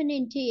அறிந்தவன்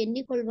என்று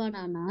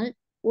எண்ணிக்கொள்வானானால்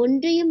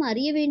ஒன்றையும்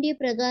அறிய வேண்டிய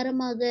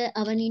பிரகாரமாக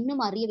அவன்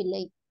இன்னும்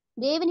அறியவில்லை.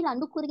 தேவனில்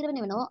அன்பு கூறுகிறவன்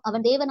எவனோ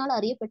அவன் தேவனால்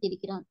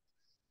அறியப்பட்டிருக்கிறான்.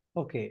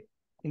 ஓகே,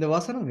 இந்த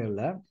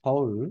வசனங்கள்ல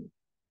பவுல்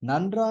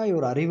நன்றாய்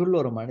ஒரு அறிவுள்ள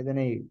ஒரு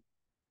மனிதனை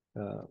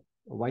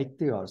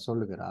வைத்து அவர்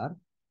சொல்லுகிறார்.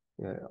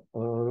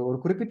 ஒரு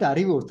குறிப்பிட்ட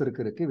அறிவு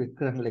ஒருத்தருக்கு இருக்கு.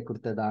 விக்கிரகங்களை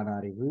குறித்ததான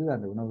அறிவு,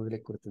 அந்த உணவுகளை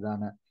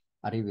குறித்ததான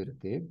அறிவு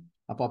இருக்கு.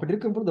 அப்படி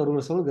இருக்கும்போது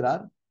ஒருவர்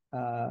சொல்கிறார்,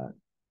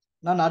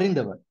 நான்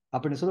அறிந்தவர்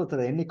அப்படின்னு சொல்லி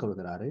ஒருத்தர்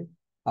எண்ணிக்கொள்கிறாரு.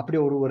 அப்படி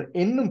ஒருவர்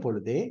எண்ணும்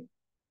பொழுதே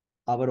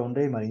அவர்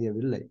ஒன்றையும்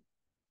அறியவில்லை.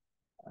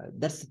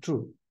 That's true.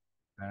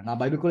 நான்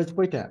பைபிள் காலேஜ்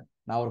போயிட்டேன்,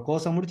 நான் ஒரு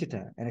கோர்ஸை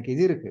முடிச்சிட்டேன், எனக்கு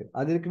இது இருக்கு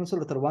அது இருக்குன்னு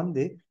சொல்லி ஒருத்தர்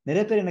வந்து,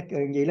 நிறைய பேர்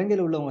எனக்கு இங்க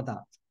இலங்கையில உள்ளவங்க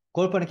தான்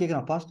கால் பண்ணி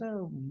கேட்கிறேன், பாஸ்டர்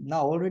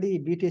நான் ஆல்ரெடி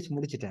பிடிஎச்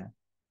முடிச்சிட்டேன்,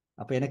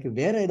 அப்ப எனக்கு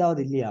வேற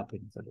ஏதாவது இல்லையா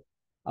அப்படின்னு சொல்லி.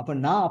 அப்ப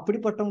நான்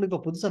அப்படிப்பட்டவங்களுக்கு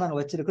இப்ப புதுசா நாங்க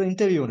வச்சிருக்கிறோம்,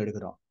 இன்டர்வியூ ஒன்று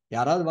எடுக்கிறோம்.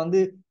 யாராவது வந்து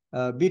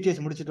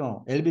பிடிஎஸ் முடிச்சிட்டோம்,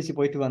 எல்பிசி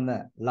போயிட்டு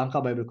வந்தேன், லங்கா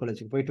பைபிள்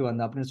காலேஜுக்கு போயிட்டு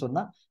வந்தேன் அப்படின்னு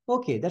சொன்னா,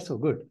 ஓகே தட்ஸ்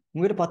குட்.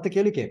 உங்ககிட்ட 10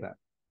 கேள்வி கேட்பேன்,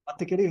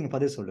 10 கேள்வி நீங்க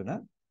பதில் சொல்லுங்க.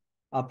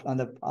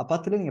 அந்த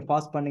 10ல நீங்க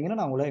பாஸ் பண்ணீங்கன்னா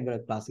நான் உங்களை எங்க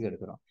கிளாஸுக்கு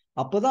எடுக்கிறோம்.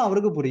 அப்பதான்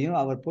அவருக்கு புரியும்,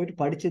 அவர் போயிட்டு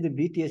படிச்சது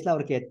பிடிஎஸ்ல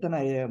அவருக்கு எத்தனை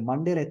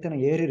மண்டையில எத்தனை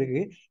ஏறி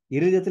இருக்கு,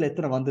 இருதயத்துல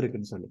எத்தனை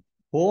வந்திருக்குன்னு சொல்லி.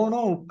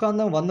 போனோம்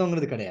உட்கார்ந்தோம்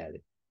வந்தோங்கிறது கிடையாது.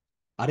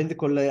 அறிந்து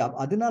கொள்ள,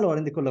 அதனால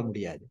அறிந்து கொள்ள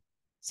முடியாது.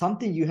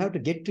 Something you have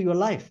to get to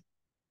your life.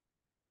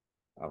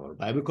 ஒரு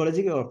பைபிள்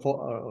காலேஜுக்கு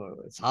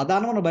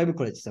சாதாரணமான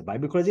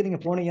பைபிள் காலேஜ் நீங்க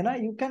போனீங்கன்னா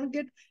you can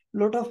get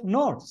lot of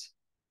notes.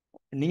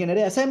 நீங்க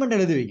நிறைய அசைன்மெண்ட்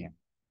எழுதுவீங்க.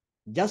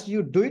 Just you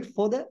do it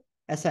for the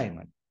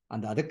assignment.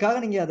 அதுக்காக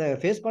நீங்க அதை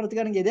ஃபேஸ்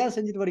பண்ணுறதுக்காக நீங்க எதையாவது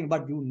செஞ்சுட்டு வரீங்க.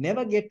 But you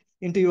never get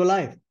in to your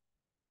life.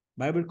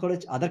 Bible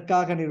college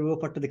அதற்காக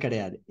நிறுவப்பட்டது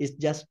கிடையாது. It's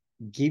just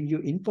give you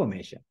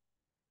information.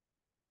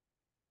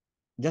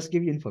 Just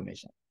give you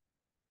information.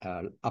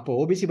 அப்போ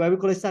ஓபிசி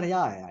பைபிள் காலேஜ் தானே?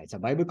 It's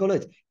a Bible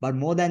college, but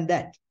more than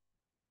that,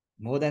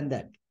 more than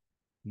that,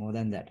 more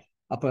than that.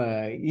 அப்ப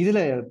இதுல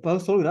இப்ப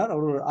சொல்கிறார்,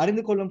 அவர்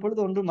அறிந்து கொள்ளும்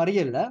பொழுது ஒன்றும்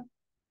அறியல.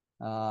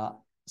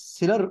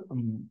 சிலர்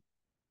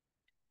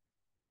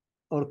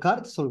ஒரு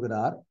கருத்து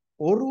சொல்கிறார்,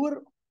 ஒருவர்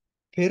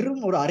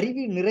பெரும் ஒரு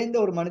அறிவு நிறைந்த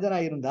ஒரு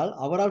மனிதனாக இருந்தால்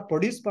அவரால்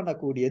ப்ரொடியூஸ்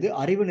பண்ணக்கூடியது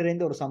அறிவு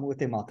நிறைந்த ஒரு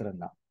சமூகத்தை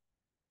மாத்திரம்தான்.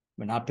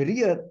 நான்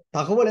பெரிய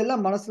தகவல்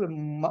எல்லாம் மனசுல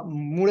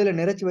மூளையில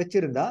நிறைச்சு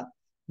வச்சிருந்தா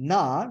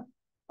நான்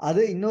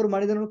அது இன்னொரு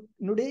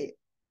மனிதனுடைய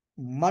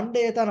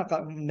மண்டையை தான்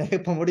நான்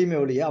நிரப்ப முடியுமே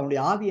ஒழிய அவனுடைய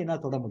ஆவியை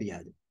என்னால் தொட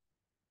முடியாது.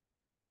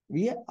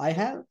 I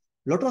have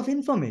lot of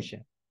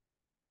information.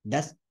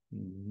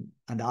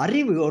 அந்த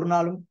அறிவு ஒரு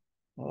நாளும்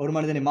ஒரு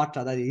மனிதனை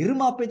மாற்றாது, அது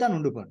இருமாப்பை தான்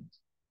உண்டு பண்ணும்.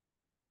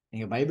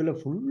 நீங்க பைபிள்ல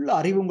ஃபுல்லா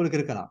அறிவு உங்களுக்கு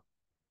இருக்கலாம்,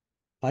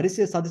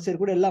 பரிசேயர்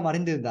சதுசேயர் கூட எல்லாம்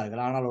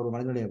அறிந்திருந்தார்கள், ஆனால் ஒரு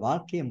மனிதனுடைய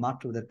வாழ்க்கையை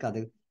மாற்றுவதற்கு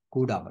அது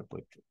கூடாமல்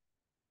போயிற்று.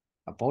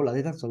 பவுல்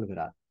அதை தான்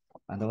சொல்லுகிறார்.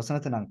 அந்த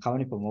வசனத்தை நான்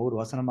கவனிப்போம், ஒவ்வொரு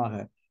வசனமாக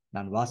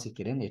நான்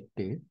வாசிக்கிறேன்.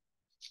 8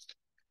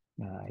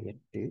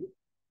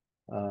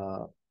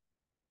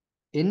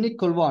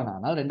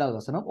 எண்ணிக்கொள்வானானால் 2வது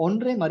வசனம்,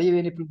 ஒன்றை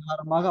அறியவேண்டிய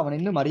பிரகாரமாக அவன்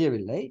இன்னும்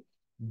அறியவில்லை,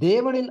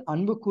 தேவனில்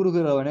அன்பு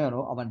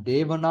கூறுகிறவனோ அவன்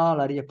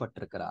தேவனால்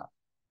அறியப்பட்டிருக்கிறான்.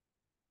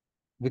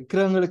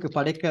 விக்கிரகங்களுக்கு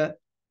படைக்க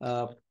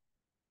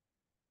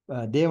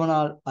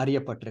தேவனால்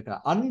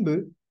அறியப்பட்டிருக்கிறான். அன்பு,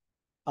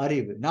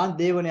 அறிவு. நான்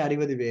தேவனை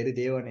அறிவது வேறு,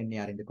 தேவன் என்னை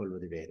அறிந்து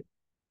கொள்வது வேறு.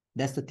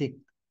 That's the thing.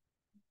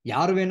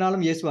 யாரு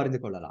வேணாலும் இயேசு அறிந்து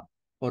கொள்ளலாம்.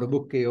 ஒரு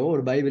புக்கையோ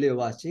ஒரு பைபிளையோ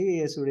வாசி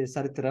இயேசுடைய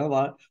சரித்திரம்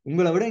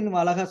உங்களை விட இன்னும்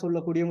அழகா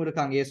சொல்லக்கூடியவங்க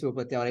இருக்காங்க இயேசுவை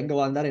பத்தி. அவர் எங்க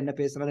வாழ்ந்தார், என்ன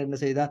பேசினார், என்ன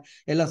செய்தார்,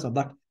 எல்லாம் சொல்.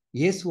 பட்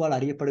இயேசுவால்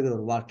அறியப்படுகிற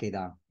ஒரு வாழ்க்கை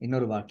தான்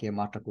இன்னொரு வாழ்க்கையை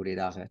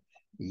மாற்றக்கூடியதாக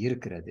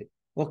இருக்கிறது.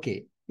 ஓகே,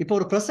 இப்போ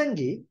ஒரு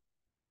பிரசங்கி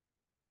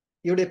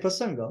இவருடைய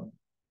பிரசங்கம்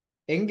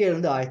எங்க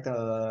இருந்து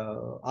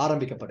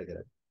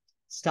ஆரம்பிக்கப்படுகிறது?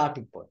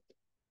 Starting point.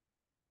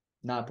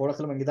 நான்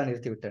போடக்கிழமை இங்கதான்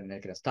நிறுத்தி விட்டேன்னு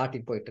நினைக்கிறேன்.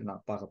 ஸ்டார்டிங் பாயிண்ட்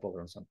நான் பார்க்க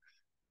போகிறேன்னு சொன்னேன்.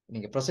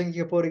 நீங்க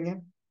பிரசங்கிக்க போறீங்க,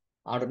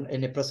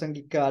 என்னை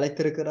பிரசங்கிக்க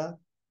அழைத்திருக்கிறார்,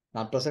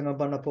 நான் பிரசங்கம்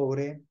பண்ண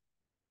போகிறேன்.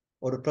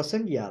 ஒரு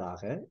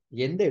பிரசங்கியாராக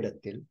எந்த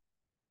இடத்தில்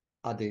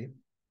அது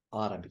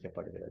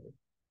ஆரம்பிக்கப்படுகிறது?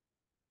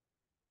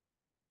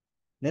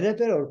 நிறைய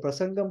பேர் ஒரு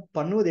பிரசங்கம்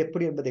பண்ணுவது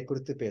எப்படி என்பதை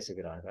குறித்து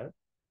பேசுகிறார்கள்,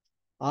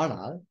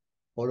 ஆனால்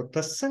ஒரு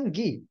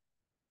பிரசங்கி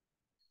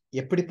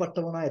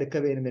எப்படிப்பட்டவனா இருக்க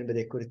வேண்டும்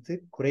என்பதை குறித்து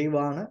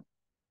குறைவான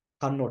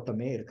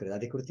கண்ணோட்டமே இருக்கிறது.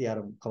 அதை குறித்து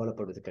யாரும்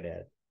கவலைப்படுவது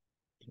கிடையாது.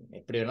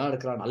 எப்படி வேணாலும்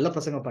இருக்கலாம், நல்ல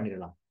பிரசங்கம்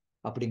பண்ணிடலாம்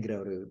அப்படிங்கிற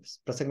ஒரு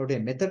பிரசங்களுடைய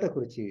மெத்தடை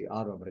குறித்து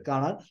ஆர்வம் இருக்கு.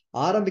 ஆனால்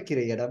ஆரம்பிக்கிற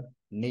இடம்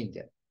நீங்க,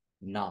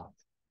 நான்.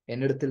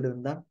 என்னிடத்தில்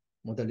இருந்தால்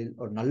முதலில்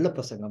ஒரு நல்ல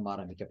பிரசங்கம்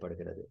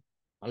ஆரம்பிக்கப்படுகிறது.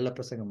 நல்ல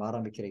பிரசங்கம்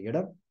ஆரம்பிக்கிற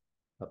இடம்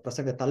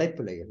பிரசங்க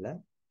தலைப்புல இல்ல,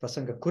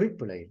 பிரசங்க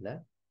குறிப்புல இல்ல,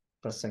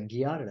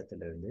 பிரசங்கியார்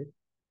இடத்திலிருந்து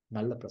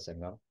நல்ல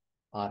பிரசங்கம்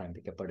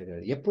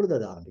ஆரம்பிக்கப்படுகிறது. எப்பொழுது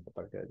அது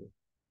ஆரம்பிக்கப்படுகிறது?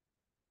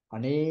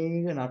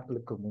 அநேக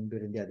நாட்களுக்கு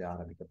முன்பிருந்தே அது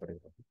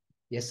ஆரம்பிக்கப்படுகிறது.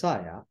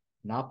 எசாயா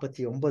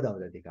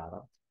 49வது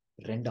அதிகாரம்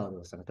 2வது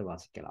வசனத்தை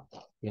வாசிக்கலாம்.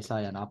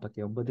 எசாயா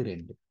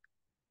 49:2.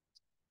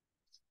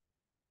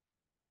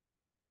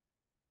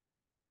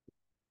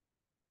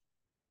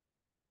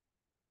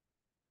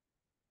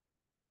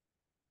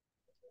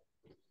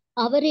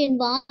 அவர் என்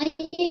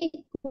வாயை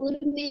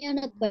கூர்மையான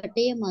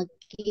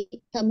பட்டயமாக்கி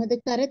தமது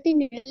கரத்தின்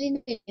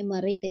நிழலினால் என்னை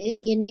மறைத்து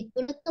என்னை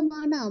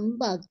துலக்கமான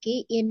அம்பாக்கி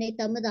என்னை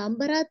தமது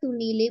அம்பரா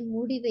துணியிலே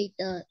மூடி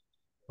வைத்தார்.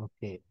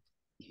 ஓகே,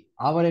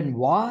 அவரின்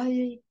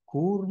வாயை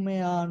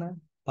கூர்மையான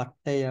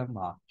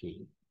பட்டயமாக்கி.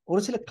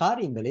 ஒரு சில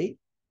காரியங்களை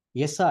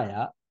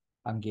எசாயா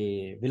அங்கே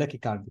விளக்கி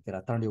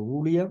காண்பிக்கிறார். தன்னுடைய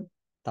ஊழியம்,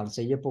 தான்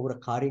செய்ய போகிற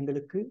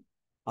காரியங்களுக்கு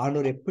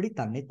ஆண்டவர் எப்படி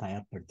தன்னை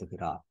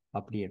தயார்படுத்துகிறார்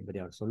அப்படி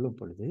என்பதை அவர் சொல்லும்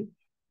பொழுது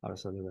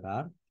அவர்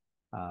சொல்லுகிறார்,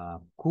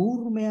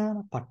 கூர்மையான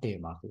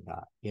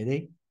பட்டயமாக்குகிறார். எதை?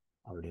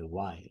 அவருடைய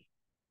வாயை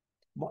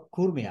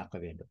கூர்மையாக்க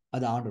வேண்டும்.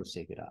 அது ஆண்டவர்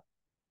செய்கிறார்.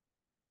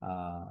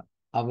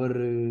 அவர்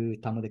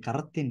தமது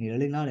கரத்தின்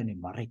நிழலினால் என்னை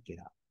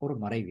மறைக்கிறார். ஒரு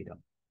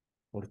மறைவிடம்,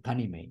 ஒரு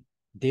தனிமை,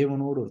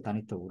 தேவனோடு ஒரு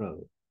தனித்த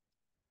உறவு.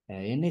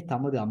 என்னை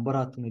தமது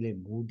அம்பராத்துணிலே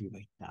மூடி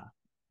வைத்தார்.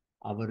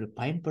 அவர்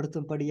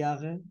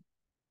பயன்படுத்தும்படியாக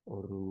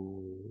ஒரு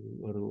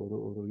ஒரு ஒரு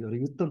ஒரு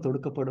யுத்தம்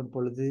தொடுக்கப்படும்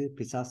பொழுது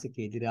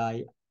பிசாசுக்கு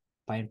எதிராய்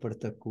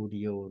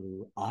பயன்படுத்தக்கூடிய ஒரு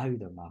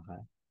ஆயுதமாக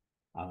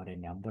அவர்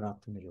என்னை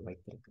அம்பராத்துணிலே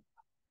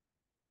வைத்திருக்கிறார்.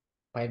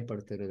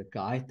 பயன்படுத்துறதுக்கு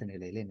ஆயத்த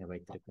நிலையில என்னை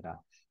வைத்திருக்கிறார்.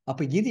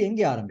 அப்ப இது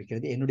எங்கே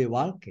ஆரம்பிக்கிறது? என்னுடைய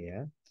வாழ்க்கைய,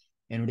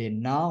 என்னுடைய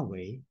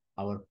நாவை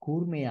அவர்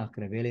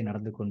கூர்மையாக்குற வேலை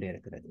நடந்து கொண்டே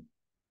இருக்கிறது.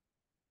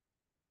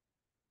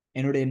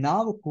 என்னுடைய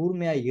நாவு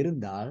கூர்மையாய்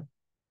இருந்தால்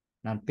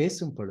நான்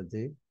பேசும்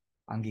பொழுது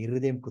அங்கு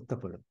இருதயம்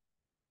குத்தப்படும்.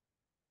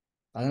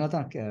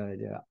 அதனால்தான்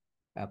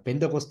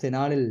பெந்தகோஸ்தே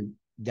நாளில்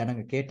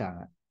ஜனங்க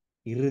கேட்டாங்க,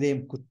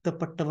 இருதயம்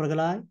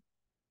குத்தப்பட்டவர்களாய்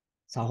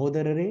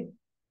சகோதரரே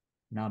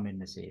நாம்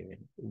என்ன செய்ய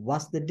வேண்டும்?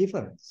 What's the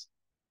difference?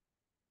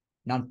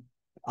 நான்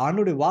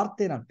ஆண்டுடைய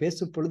வார்த்தை நான்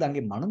பேசும் பொழுது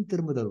அங்கே மனம்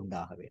திரும்புதல்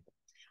உண்டாக வேண்டும்.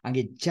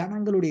 அங்கே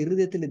ஜனங்களுடைய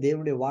இருதயத்தில்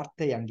தேவனுடைய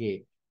வார்த்தை, அங்கே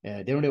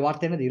தேவனுடைய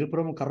வார்த்தை என்னது?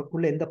 இருபுறமும்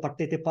கருக்குள்ள எந்த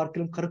பட்டயத்தை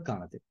பார்க்கலும்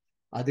கருக்கானது.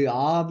 அது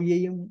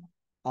ஆவியையும்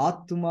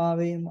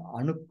ஆத்துமாவையும்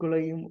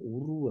அணுக்களையும்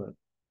உருவ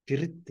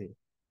பிரித்து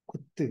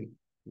குத்து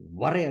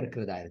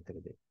வரையறுக்கிறதா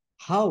இருக்கிறது.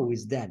 How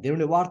is that?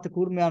 தேவனுடைய வார்த்தை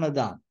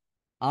கூர்மையானதுதான்,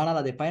 ஆனால்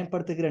அதை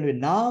பயன்படுத்துகிற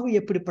நாவு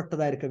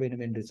எப்படிப்பட்டதா இருக்க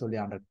வேண்டும் என்று சொல்லி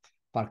ஆண்டவர்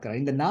பார்க்கிறார்.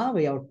 இந்த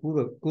நாவை அவர்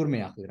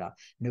கூர்மையாக்குகிறார்.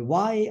 இந்த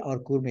வாயை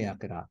அவர்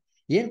கூர்மையாக்குகிறார்.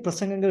 ஏன்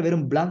பிரசங்கங்கள்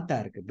வெறும் பிளாண்டா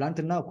இருக்கு?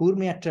 பிளாண்ட்னா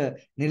கூர்மையற்ற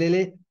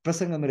நிலையிலே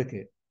பிரசங்கம்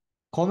இருக்கு.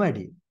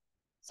 காமெடி.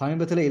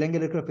 சமீபத்தில்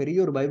இலங்கையில் இருக்கிற பெரிய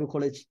ஒரு பைபிள்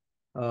காலேஜ்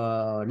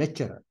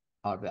லெக்சரர்,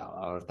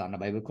 அவர்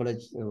தான் பைபிள்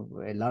காலேஜ்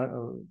எல்லாரும்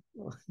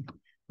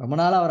ரொம்ப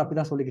நாளா அவர்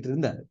அப்படிதான் சொல்லிக்கிட்டு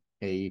இருந்தார்.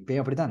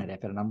 இப்பயும் அப்படித்தான் நிறைய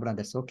பேர் நம்புறாங்க.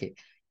 That's okay.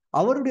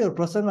 அவருடைய ஒரு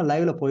பிரசங்கம்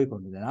லைவ்ல போய்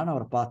கொண்டது. நான்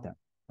அவரை பார்த்தேன்.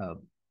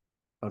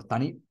 ஒரு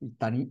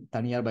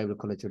தனியார்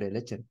பைபிள் காலேஜுடைய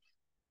லெக்சர்.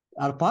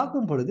 அவர்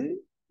பார்க்கும் பொழுது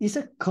இஸ்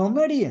அ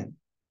கமெடியன்.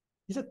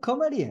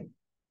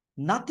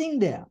 நத்திங்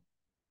தேர்.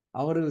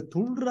 அவரு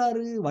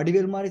துள்றாரு,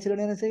 வடிவேல் மாதிரி சில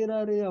நேரம்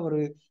செய்யறாரு, அவரு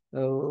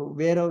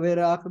வேற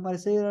ஆக்கள் மாதிரி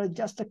செய்யறாரு.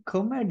 Just a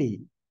comedy,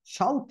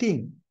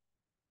 shouting.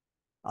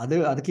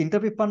 அதுக்கு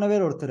இன்டர்வியூ பண்ண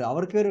வேற ஒருத்தர்,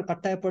 அவருக்கு வேற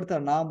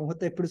கட்டாயப்படுத்தார், நான்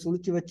முகத்தை எப்படி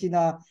சுழிச்சு வச்சு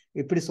நான்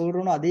எப்படி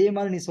சொல்றேனோ அதே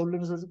மாதிரி நீ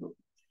சொல்லுன்னு சொல்லி.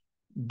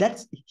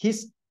 That's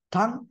his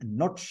tongue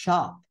not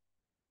sharp.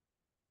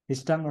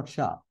 His tongue not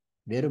sharp.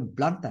 வெறும்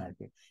பிளண்டா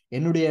இருக்கு.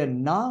 என்னுடைய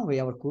நாவை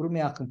அவர்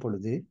கூர்மையாக்கும்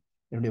பொழுது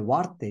என்னுடைய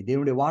வார்த்தை,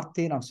 தேவனுடைய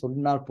வார்த்தையை நான்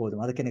சொன்னால்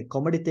போதும். அதுக்கு எனக்கு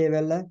காமெடி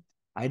தேவையில்லை.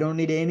 I don't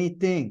need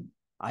anything.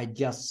 I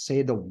just say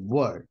the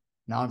word.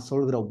 நான்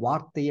சொல்கிற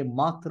வார்த்தையை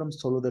மாத்திரம்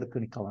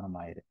சொல்வதற்கு நீ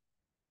கவனமாயிரு.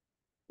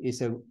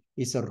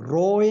 It's a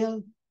royal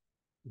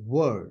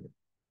word.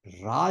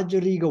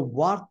 ராஜரீக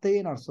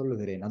வார்த்தையை நான்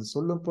சொல்லுகிறேன். அது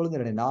சொல்லும் பொழுது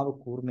என்னுடைய நாவு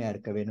கூர்மையா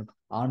இருக்க வேண்டும்.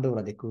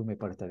 ஆண்டவர் அதை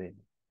கூர்மைப்படுத்த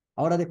வேண்டும்.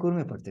 அவர் அதை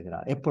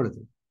கூர்மைப்படுத்துகிறார்.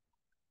 எப்பொழுது?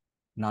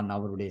 நான்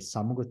அவருடைய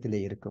சமூகத்திலே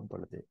இருக்கும்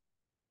பொழுது.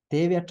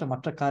 தேவையற்ற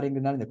மற்ற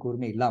காரியங்கள்னால் இந்த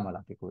கூர்மை இல்லாமல்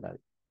ஆக்க கூடாது.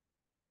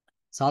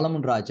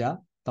 சாலமன் ராஜா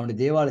தன்னுடைய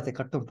தேவாலயத்தை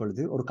கட்டும்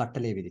பொழுது ஒரு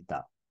கட்டளை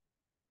விதித்தார்.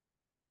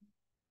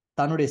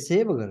 தன்னுடைய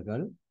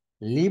சேவகர்கள்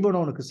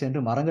லீபனோனுக்கு சென்று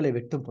மரங்களை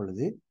வெட்டும்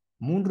பொழுது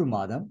 3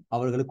 மாதம்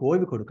அவர்களுக்கு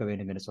ஓய்வு கொடுக்க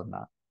வேண்டும் என்று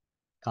சொன்னார்.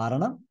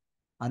 காரணம்,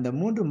 அந்த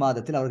 3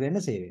 மாதத்தில் அவர்கள்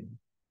என்ன செய்ய வேண்டும்?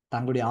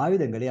 தங்களுடைய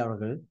ஆயுதங்களை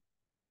அவர்கள்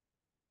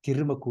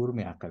திரும்ப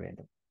கூர்மையாக்க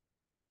வேண்டும்.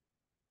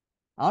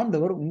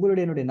 ஆண்டவர்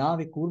உங்களுடைய என்னுடைய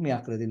நாவை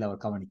கூர்மையாக்குறதில்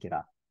அவர்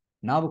கவனிக்கிறார்.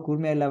 நாவு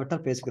கூர்மையா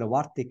இல்லாவிட்டால் பேசுகிற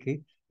வார்த்தைக்கு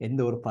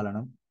எந்த ஒரு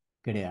பலனும்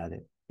கிடையாது.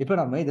 இப்ப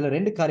நம்ம இதுல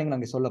 2 காரியங்கள்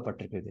அங்கே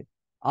சொல்லப்பட்டிருக்கிறது.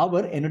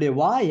 அவர் என்னுடைய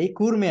வாயை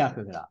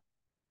கூர்மையாக்குகிறார்.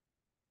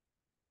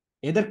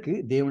 எதற்கு?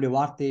 தேவனுடைய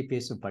வார்த்தையை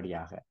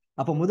பேசும்படியாக.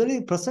 அப்ப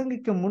முதலில்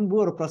பிரசங்கிக்கு முன்பு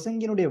ஒரு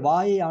பிரசங்கினுடைய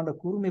வாயை ஆண்ட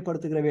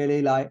கூர்மைப்படுத்துகிற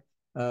வேலையில்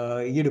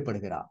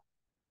ஈடுபடுகிறார்.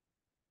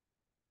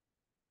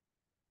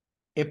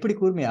 எப்படி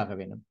கூர்மையாக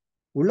வேண்டும்?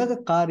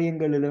 உலக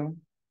காரியங்களிலும்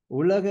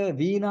உலக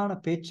வீணான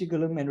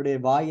பேச்சுகளும் என்னுடைய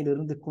வாயில்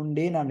இருந்து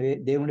கொண்டே நான்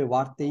தேவனுடைய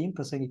வார்த்தையும்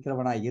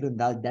பிரசங்கிக்கிறவனாய்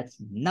இருந்தால் தட்ஸ்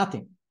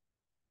நத்திங்.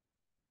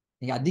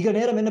 நீங்க அதிக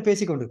நேரம் என்ன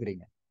பேசிக்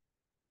கொண்டிருக்கிறீங்க?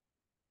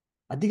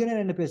 அதிக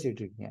நேரம் என்ன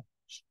பேசிட்டு இருக்கீங்க?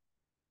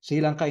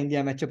 ஸ்ரீலங்கா இந்தியா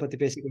மேட்சை பத்தி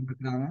பேசிக்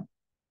கொண்டிருக்கிறாங்க.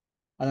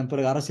 அதன்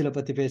பிறகு அரசியலை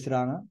பத்தி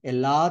பேசுறாங்க.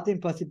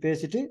 எல்லாத்தையும் பத்தி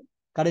பேசிட்டு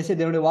கடைசி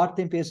தேவனுடைய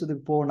வார்த்தையும்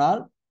பேசுவதுக்கு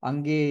போனால்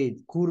அங்கே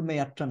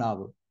கூர்மையற்ற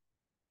நாவு.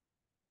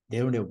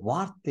 தேவனுடைய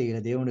வார்த்தையில,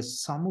 தேவனுடைய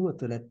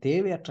சமூகத்துல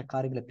தேவையற்ற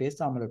காரியங்களை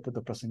பேசாமல்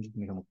இருப்பது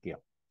பிரசங்கிக்கு மிக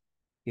முக்கியம்.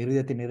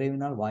 இருதயத்தின்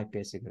நிறைவினால் வாய்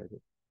பேசுகிறது.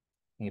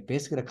 நீங்க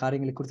பேசுகிற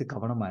காரியங்களை குறித்து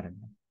கவனமா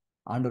இருங்க.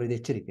 ஆண்டவர் இதை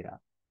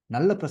எச்சரிக்கிறார்.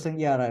 நல்ல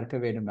பிரசங்கியாரா இருக்க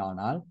வேண்டும்.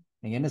 ஆனால்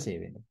நீங்க என்ன செய்ய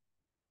வேண்டும்?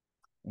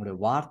 உங்களுடைய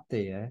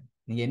வார்த்தைய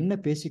நீங்க என்ன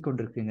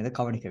பேசிக்கொண்டிருக்கீங்கிறத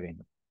கவனிக்க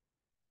வேண்டும்.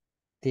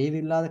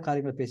 தேவையில்லாத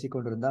காரியங்களை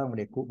பேசிக்கொண்டிருந்தால்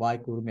உங்களுடைய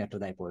வாய்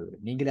கூர்மையற்றதாய்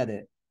போய்விடும். நீங்களே அதை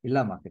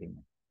இல்லாமக்கிறீங்க.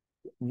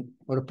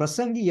 ஒரு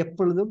பிரசங்கி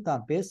எப்பொழுதும்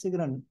தான்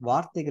பேசுகிற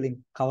வார்த்தைகளின்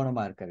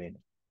கவனமா இருக்க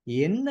வேண்டும்.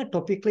 என்ன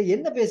டாபிக்ல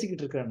என்ன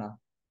பேசிக்கிட்டு இருக்கிறேன்னா,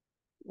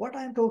 வாட்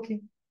ஐ எம்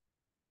டாக்கிங்,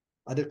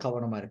 அது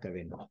கவனமா இருக்க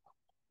வேண்டும்.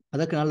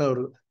 அதற்கு நல்ல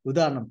ஒரு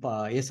உதாரணம்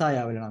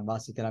எசாயாவில் நாம்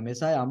வாசிக்கலாம்.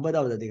 எசாயா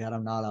 50வது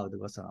அதிகாரம் 4வது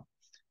வசனம்.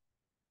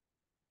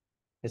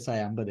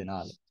 எசாயா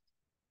 50:4.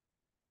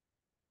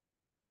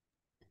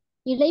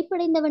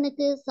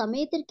 இளைப்படைந்தவனுக்கு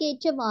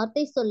சமயத்திற்கேற்ற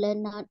வார்த்தை சொல்ல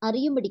நான்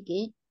அறியும்படிக்கு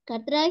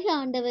கர்த்தராகிய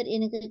ஆண்டவர்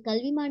எனக்கு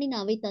கல்விமானின்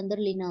நாவை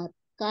தந்தருளினார்.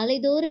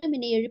 காலைதோறும்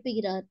என்னை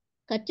எழுப்புகிறார்.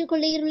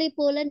 கற்றுக்கொள்ளையர்களைப்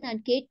போல நான்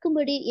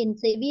கேட்கும்படி என்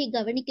செவியை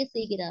கவனிக்க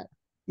செய்கிறார்.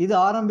 இது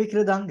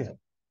ஆரம்பிக்கிறது அங்க.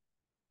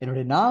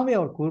 என்னுடைய நாவை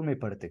அவர்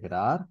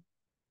கூர்மைப்படுத்துகிறார்.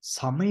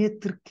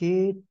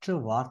 சமயத்திற்கேற்ற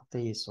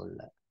வார்த்தையை சொல்ல.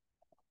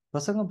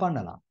 பிரசங்கம்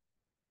பண்ணலாம்.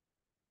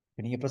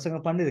 நீங்க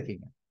பிரசங்கம்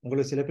பண்ணிருக்கீங்க.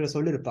 உங்களுக்கு சில பேர்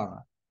சொல்லியிருப்பாங்க,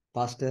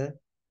 பாஸ்டர்,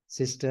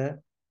 சிஸ்டர்,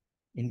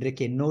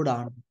 இன்றைக்கு என்னோட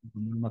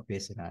ஆண்டவர்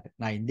பேசினாரு.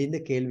 நான் இந்த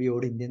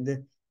கேள்வியோடு இந்த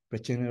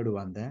பிரச்சனையோடு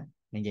வந்தேன்.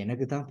 நீங்க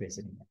எனக்கு தான்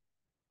பேசுறீங்க.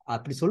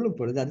 அப்படி சொல்லும்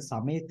பொழுது அது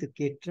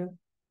சமயத்துக்கேற்ற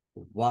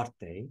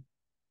வார்த்தை.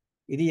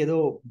 இது ஏதோ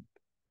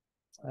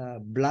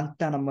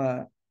பிளண்டா நம்ம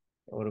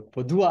ஒரு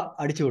பொதுவா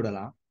அடிச்சு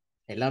விடலாம்.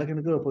 எல்லாருக்கும்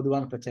எனக்கு ஒரு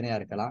பொதுவான பிரச்சனையா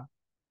இருக்கலாம்.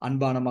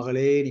 அன்பான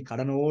மகளே, நீ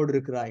கடனோடு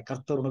இருக்கிறாய்,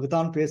 கர்த்தர் உனக்கு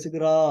தான்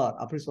பேசுகிறார்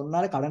அப்படி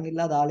சொன்னாலே கடன்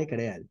இல்லாத ஆளே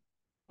கிடையாது.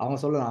 அவங்க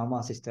சொல்லலாம், ஆமா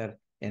சிஸ்டர்,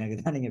 எனக்கு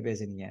தான் நீங்க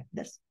பேசுறீங்க.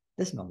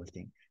 That's normal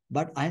thing.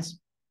 பட்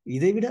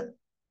இதை விட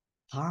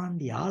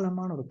தாண்டி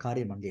ஆழமான ஒரு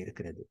காரியம் அங்கே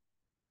இருக்கிறது.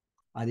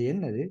 அது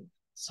என்னது?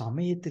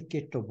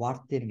 சமயத்துக்கேற்ற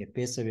வார்த்தையை நீங்க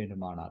பேச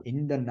வேண்டுமானால்,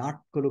 இந்த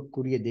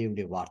நாட்களுக்குரிய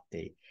தேவனுடைய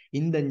வார்த்தை,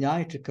 இந்த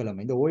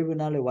ஞாயிற்றுக்கிழமை, இந்த ஓய்வு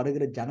நாள்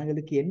வருகிற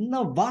ஜனங்களுக்கு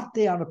என்ன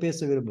வார்த்தையை ஆண்டவர்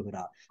பேச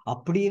விரும்புகிறார்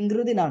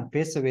அப்படிங்கிறதை நான்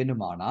பேச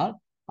வேண்டுமானால்,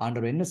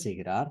 ஆண்டவர் என்ன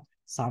செய்கிறார்?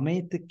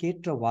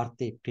 சமயத்துக்கேற்ற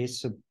வார்த்தை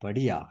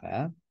பேசும்படியாக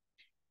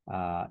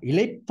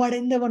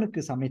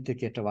இளைப்படைந்தவனுக்கு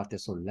சமயத்துக்கேற்ற வார்த்தை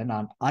சொல்ல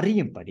நான்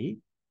அறியும்படி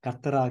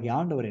கர்த்தராகிய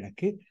ஆண்டவர்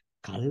எனக்கு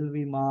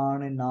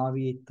கல்விமானின்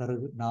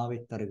நாவை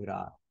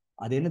தருகிறார்.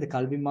 அது என்னது?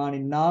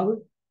 கல்விமானின் நாவு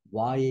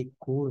வாயை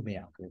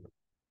கூர்மையாக்குகிறது.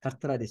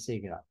 கர்த்தர் அதை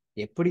செய்கிறார்.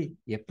 எப்படி?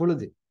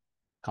 எப்பொழுது?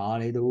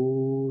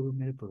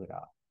 காலைதோறும்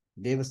எழுப்புகிறார்.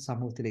 தேவ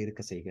சமூகத்தில்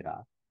இருக்க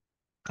செய்கிறார்.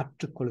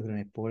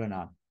 கற்றுக்கொள்கிறனை போல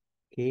நான்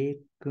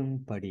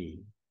கேட்கும்படி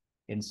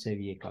என்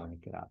செவியை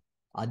கவனிக்கிறார்.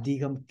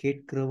 அதிகம்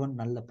கேட்கிறவன்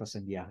நல்ல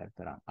பிரசங்கியாக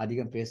இருக்கிறான்.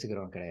 அதிகம்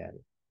பேசுகிறவன் கிடையாது.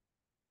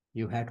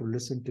 You have to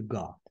listen to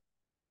God.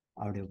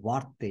 அவருடைய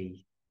வார்த்தை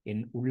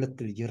என்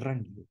உள்ளத்தில்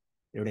இறங்கி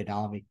என்னுடைய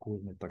நாவை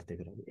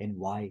கூர்மைப்படுத்துகிறது, என்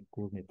வாயை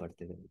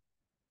கூர்மைப்படுத்துகிறது.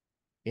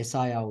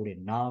 எசாயாவுடைய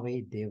நாவை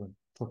தேவன்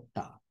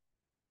தொட்டார்.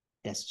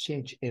 That's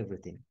changed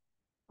everything.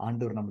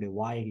 ஆண்டவர் நம்முடைய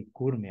வாயை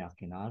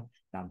கூர்மையாக்கினால்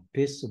நாம்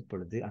பேசும்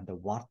பொழுது அந்த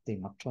வார்த்தை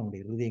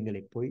மற்றவனுடைய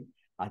இருதயங்களை போய்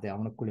அது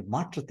அவனுக்குள்ளே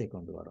மாற்றத்தை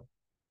கொண்டு வரும்.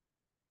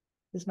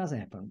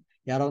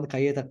 யாராவது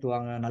கையை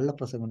தட்டுவாங்க, நல்ல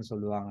பிரசங்கம்னு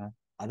சொல்லுவாங்க,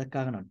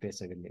 அதற்காக நான்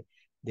பேசவில்லை.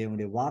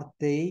 தேவனுடைய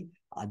வார்த்தையை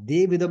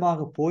அதே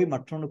விதமாக போய்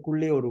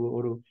மற்றவனுக்குள்ளே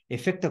ஒரு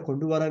எஃபெக்டை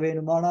கொண்டு வர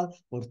வேண்டுமானால்,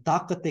 ஒரு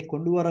தாக்கத்தை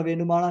கொண்டு வர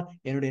வேண்டுமானால்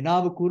என்னுடைய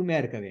நாவு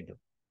கூர்மையா இருக்க வேண்டும்.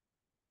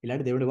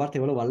 இல்லாட்டி தேவனுடைய வார்த்தை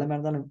எவ்வளவு வல்லமையா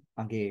இருந்தாலும்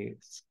அங்கே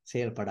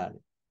செயல்படாது.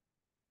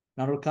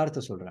 நான் ஒரு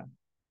காரியத்தை சொல்றேன்.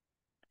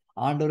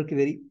 ஆண்டவருக்கு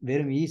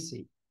வெறும் ஈஸி.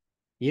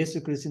 இயேசு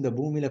கிறிஸ்து இந்த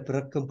பூமியில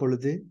பிறக்கும்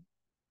பொழுது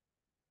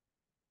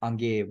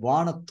அங்கே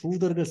வான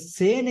தூதர்கள்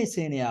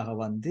சேனையாக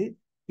வந்து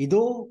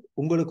இதோ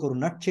உங்களுக்கு ஒரு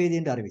நற்செய்தி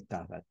என்று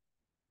அறிவித்தார்கள்.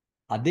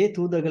 அதே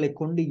தூதர்களை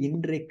கொண்டு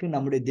இன்றைக்கு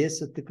நம்முடைய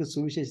தேசத்துக்கு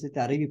சுவிசேஷத்தை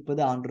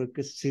அறிவிப்பது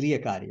ஆண்டவருக்கு சிறிய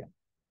காரியம்.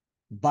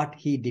 But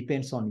he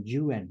depends on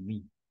you and me.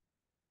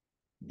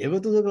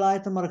 தேவதூதர்கள்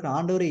ஆயத்தமா இருக்கிற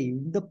ஆண்டவரை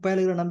இந்த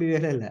பயல்களை நம்பி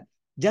வேலை இல்லை.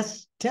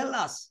 Just tell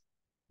us.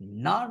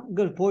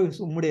 நாங்கள் போய்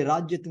உம்முடைய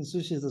ராஜ்யத்தின்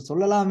சுவிசேஷத்தை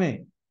சொல்லலாமே.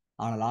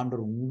 ஆனால்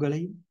ஆண்டவர்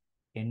உங்களையும்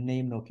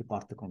என்னையும் நோக்கி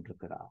பார்த்து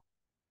கொண்டிருக்கிறார்.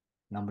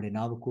 நம்முடைய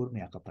நாவு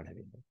கூர்மையாக்கப்பட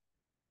வேண்டும்.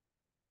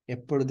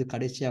 எப்பொழுது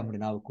கடைசியா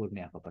நம்முடைய நாவு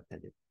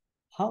கூர்மையாக்கப்பட்டது?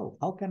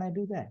 how can I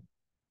do that?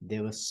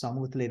 தேவ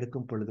சமூகத்தில்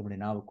இருக்கும் பொழுது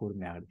நம்முடைய நாவு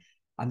கூர்மையாகுது.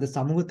 அந்த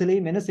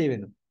சமூகத்திலேயும் என்ன செய்ய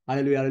வேண்டும்?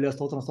 அல்லேலூயா, அல்லேலூயா,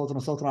 ஸ்தோத்திரம்,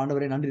 ஸ்தோத்திரம், ஸ்தோத்திரம்,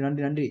 ஆண்டவரே நன்றி,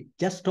 நன்றி, நன்றி.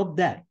 Just stop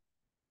that.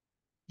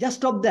 Just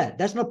stop that.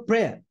 That's not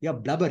prayer. You're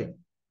blubbering.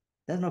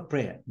 That's not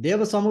prayer.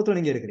 தேவ சமூகத்தில்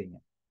நீங்க இருக்கிறீங்க.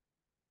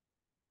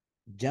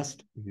 Just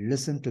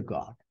listen to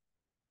God.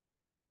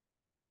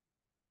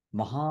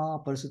 மகா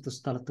பரிசுத்த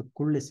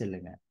ஸ்தலத்துக்குள்ளே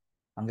செல்லுங்க.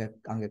 அங்க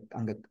அங்க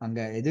அங்க அங்க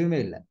எதுவுமே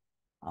இல்லை,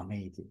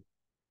 அமைதி.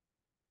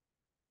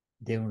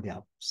 தேவனுடைய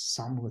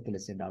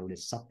சமூகத்தில் சென்று அவருடைய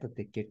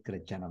சத்தத்தை கேட்கிற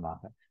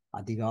ஜனமாக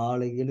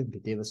அதிகாலையிலும்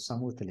தேவ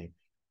சமூகத்திலே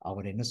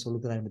அவர் என்ன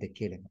சொல்கிறார் என்பதை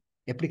கேளுங்க.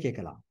 எப்படி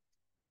கேட்கலாம்?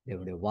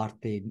 தேவனுடைய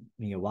வார்த்தையை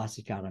நீங்க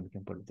வாசிக்க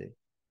ஆரம்பிக்கும் பொழுது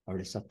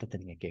அவருடைய சத்தத்தை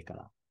நீங்க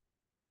கேட்கலாம்.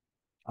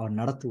 அவர்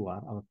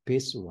நடத்துவார், அவர்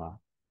பேசுவார்,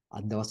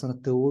 அந்த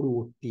வசனத்தோடு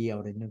ஒட்டி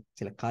அவர் இன்னும்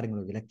சில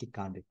காரியங்களை விளக்கி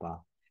காண்பிப்பா.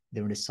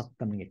 இதனுடைய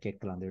சத்தம் நீங்க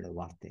கேட்கலாம் அந்த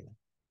வார்த்தையில.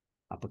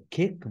 அப்ப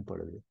கேட்கும்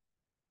பொழுது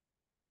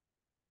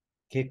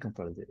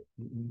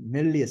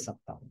மெல்லிய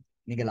சத்தம்.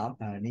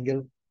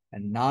 நீங்கள்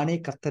நானே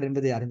கர்த்தர்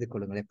என்பதை அறிந்து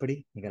கொள்ளுங்கள். எப்படி?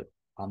 நீங்கள்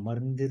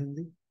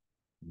அமர்ந்திருந்து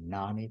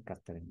நானே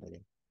கர்த்தர் என்பதை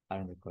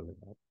அறிந்து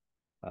கொள்ளுங்கள்.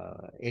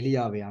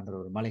 எலியாவை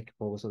ஆண்டவர் ஒரு மலைக்கு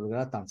போக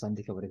சொல்கிறார், தான்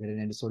சந்திக்க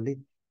வருகிறேன் என்று சொல்லி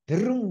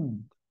பெரும்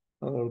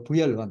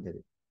புயல் வந்தது.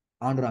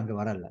 ஆண்டவர் அங்கு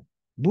வரல.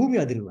 பூமி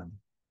அதிர்வு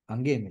வந்தது,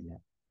 அங்கேயும் இல்லை.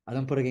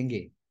 அதன் பிறகு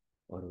எங்கே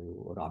ஒரு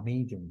ஒரு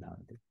அமைதி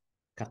உண்டானது.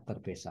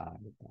 கர்த்தர் பேச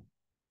ஆரம்பித்தார்.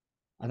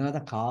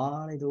 அதனாலதான்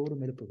காலை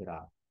தோறும்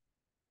எழுப்புகிறார்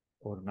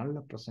ஒரு நல்ல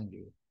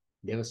பிரசங்கி.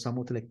 தேவ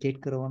சமூகத்துல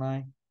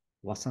கேட்கிறவனாய்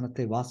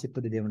வசனத்தை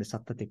வாசிப்பது தேவனுடைய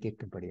சத்தத்தை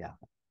கேட்கும்படியாக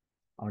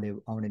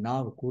அவனுடைய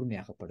நாவு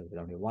கூர்மையாக்கப்படுகிறது,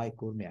 அவனுடைய வாய்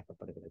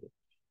கூர்மையாக்கப்படுகிறது.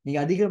 நீங்க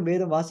அதிகம்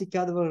வேதம்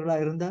வாசிக்காதவர்களா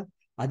இருந்தால்,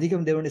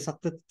 அதிகம் தேவனுடைய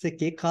சத்தத்தை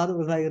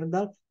கேட்காதவர்களா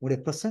இருந்தால், உங்களுடைய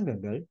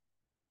பிரசங்கங்கள்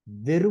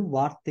வெறும்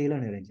வார்த்தையில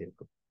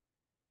நிறைஞ்சிருக்கும்.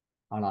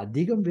 ஆனால்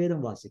அதிகம்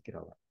வேதம்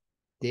வாசிக்கிறவர்,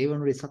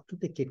 தேவனுடைய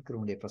சத்தத்தை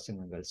கேட்கிறவனுடைய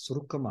பிரசங்கங்கள்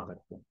சுருக்கமாக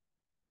இருக்கும்.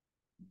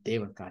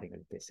 தேவன்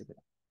காரியங்கள்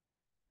பேசுகிறார்.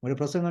 உங்களுடைய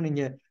பிரசங்கம்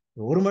நீங்க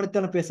ஒரு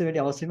மணித்தாலும் பேச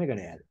வேண்டிய அவசியமே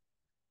கிடையாது.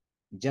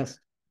 ஜஸ்ட்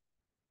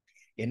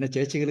என்ன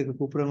சேர்ச்சிகளுக்கு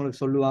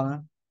கூப்பிடுறவங்களுக்கு சொல்லுவாங்க,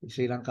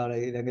 ஸ்ரீலங்கால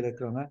இலங்கையில்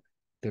இருக்கிறவங்க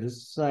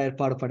பெருசா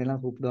ஏற்பாடு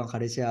பண்ணிலாம் கூப்பிடுவாங்க.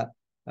 கடைசியா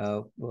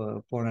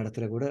போன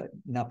இடத்துல கூட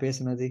நான்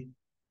பேசுனது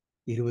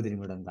 20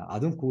 நிமிடம் தான்.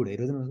 அதுவும் கூட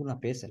 20 நிமிடம்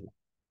நான் பேசல.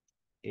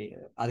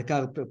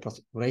 அதுக்காக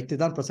உரைத்து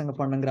தான் பிரசங்கம்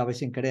பண்ணுங்கிற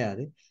அவசியம்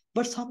கிடையாது.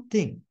 பட்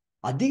சம்திங்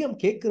அதிகம்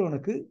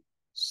கேட்கிறவனுக்கு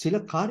சில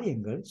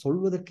காரியங்கள்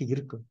சொல்வதற்கு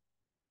இருக்கும்.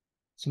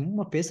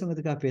 சும்மா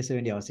பேசுனதுக்காக பேச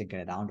வேண்டிய அவசியம்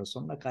கிடையாது. ஆண்டவர்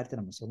சொன்ன காரியத்தை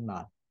நம்ம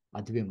சொன்னால்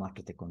அதுவே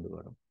மாற்றத்தை கொண்டு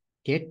வரும்.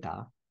 கேட்டா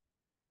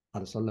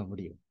அதை சொல்ல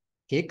முடியும்.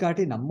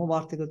 கேட்காட்டி நம்ம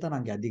வார்த்தைகள் தான்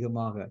நாங்கள்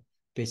அதிகமாக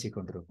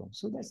பேசிக்கொண்டிருக்கோம்.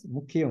 ஸோ தட்ஸ்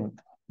முக்கியம்.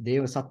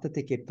 தேவ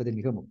சத்தத்தை கேட்பது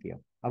மிக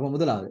முக்கியம். அப்ப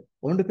முதலாவது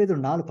 1 பேதுரு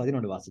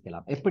 4:11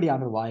 வாசிக்கலாம். எப்படி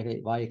ஆண்டவர்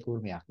வாயை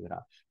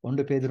கூர்மையாக்குகிறார்.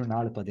 1 பேதுரு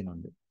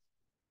 4:11.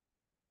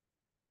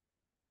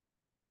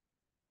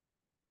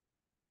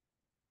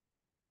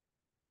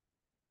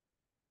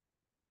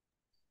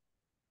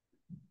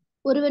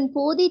 ஒருவன்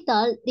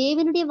போதித்தால்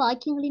தேவனுடைய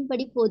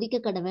வாக்கியங்களின்படி போதிக்க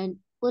கடவன்.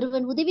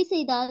 ஒருவன் உதவி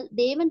செய்தால்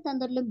தேவன்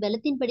தந்தருளும்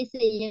பலத்தின்படி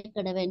செய்ய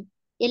கடவன்.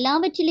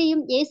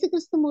 எல்லாவற்றிலேயும் இயேசு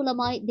கிறிஸ்து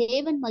மூலமாய்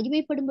தேவன்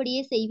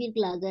மகிமைப்படும்படியே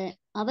செய்வீர்களாக.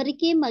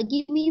 அவருக்கே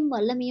மகிமையும்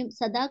வல்லமையும்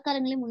சதா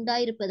காலங்களிலும்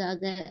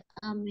உண்டாயிருப்பதாக.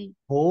 ஆமென்.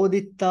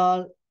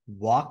 போதித்தால்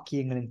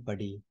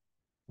வாக்கியங்களின்படி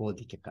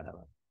போதிக்க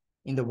கடவன்.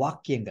 இந்த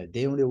வாக்கியங்கள்,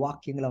 தேவனுடைய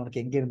வாக்கியங்கள்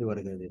அவனுக்கு எங்கிருந்து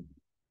வருகிறது?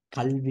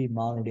 கல்வி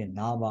மானுடைய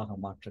நாவாக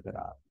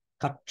மாற்றுகிறார்.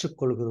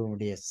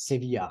 கற்றுக்கொள்கிறவனுடைய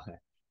செவியாக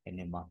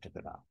என்னை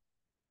மாற்றுகிறார்.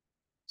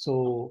 சோ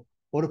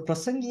ஒரு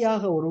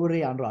பிரசங்கியாக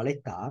ஒருவரை அன்று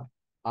அழைத்தார்.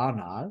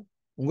 ஆனால்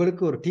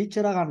உங்களுக்கு ஒரு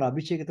டீச்சராக அந்த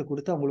அபிஷேகத்தை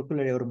கொடுத்து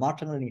உங்களுக்குள்ள ஒரு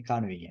மாற்றங்களை நீங்க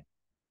காணுவீங்க.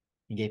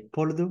 நீங்க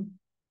எப்பொழுதும்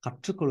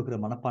கற்றுக்கொள்கிற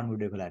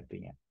மனப்பான்மையுடையவர்களா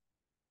இருப்பீங்க.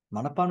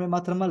 மனப்பான்மை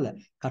மாத்திரமல்ல,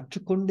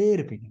 கற்றுக்கொண்டே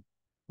இருப்பீங்க.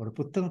 ஒரு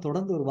புத்தகம்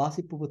தொடர்ந்து ஒரு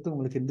வாசிப்பு புத்தகம்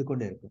உங்களுக்கு இருந்து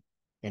கொண்டே இருக்கும்.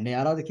 என்னை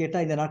யாராவது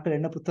கேட்டா இந்த நாட்கள்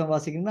என்ன புத்தகம்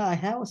வாசிக்கணும்னா, I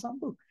have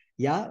some book.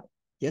 Yeah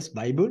S,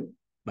 Bible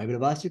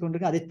வாசிச்சு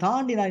கொண்டிருக்கேன். அதை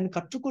தாண்டி நான் இன்னும்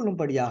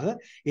கற்றுக்கொள்ளும்படியாக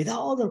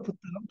ஏதாவது ஒரு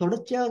புத்தகம்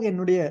தொடர்ச்சியாக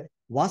என்னுடைய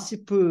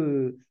வாசிப்பு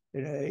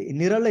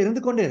நிரல்ல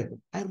இருந்து கொண்டே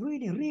இருக்கும்.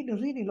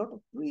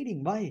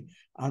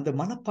 அந்த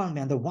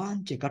மனப்பான்மை, அந்த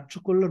வாஞ்சை,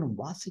 கற்றுக்கொள்ளணும்,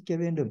 வாசிக்க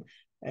வேண்டும்.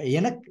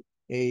 எனக்கு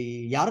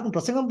யாருக்கும்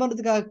பிரசங்கம்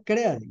பண்றதுக்காக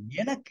கிடையாது,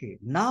 எனக்கு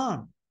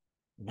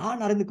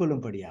நான் அறிந்து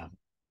கொள்ளும்படியாக.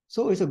 So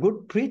it's a good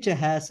preacher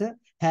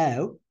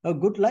have a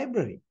good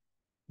library.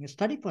 நீங்க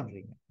ஸ்டடி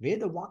பண்றீங்க,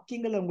 வேத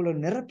வாக்கியங்களை உங்களை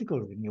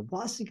நிரப்பிக்கொள்ளுங்க, நீங்க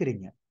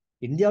வாசிக்கிறீங்க.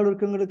 இந்தியாவில்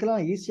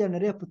இருக்கவங்களுக்கெல்லாம் ஈஸியா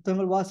நிறைய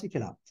புத்தகங்கள்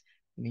வாசிக்கலாம்.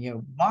 நீங்க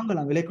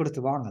வாங்கலாம், விலை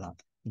கொடுத்து வாங்கலாம்.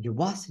 நீங்க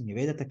வாசிங்க,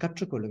 வேதத்தை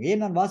கற்றுக்கொள்ளுங்க.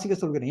 ஏன் நான் வாசிக்க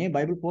சொல்கிறேன்? ஏன்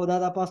பைபிள்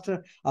போதாதா பாஸ்டர்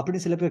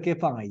அப்படின்னு சில பேர்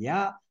கேட்பாங்க.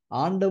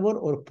 ஆண்டவர்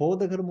ஒரு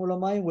போதகர்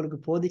மூலமாய் உங்களுக்கு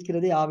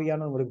போதிக்கிறதே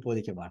ஆவியானவர் உங்களுக்கு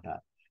போதிக்க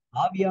மாட்டார்.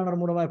 ஆவியானவர்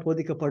மூலமாய்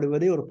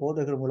போதிக்கப்படுவதே ஒரு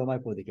போதகர்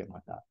மூலமாய் போதிக்க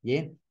மாட்டார்.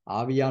 ஏன்?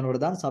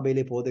 ஆவியானவர் தான்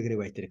சபையிலே போதகரை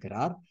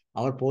வைத்திருக்கிறார்.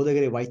 அவர்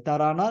போதகரை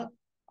வைத்தாரானால்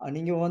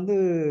நீங்க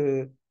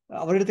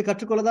அவரிடத்து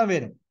கற்றுக்கொள்ளதான்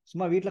வேணும்.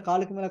 சும்மா வீட்டுல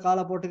காலுக்கு மேல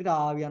காலை போட்டுக்கிட்டு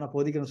ஆவியான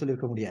போதிக்கணும்னு சொல்லி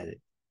இருக்க முடியாது.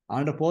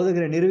 ஆண்ட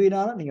போதகரை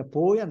நிறுவினாலும் நீங்க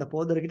போய் அந்த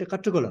போதகர்கிட்ட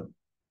கற்றுக்கொள்ளணும்.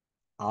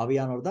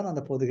 ஆவியானவர் தான்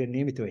அந்த போதகரை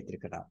நியமித்து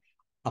வைத்திருக்கிறார்.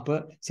 அப்ப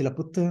சில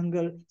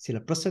புத்தகங்கள், சில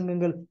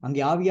பிரசங்கங்கள்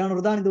அங்கே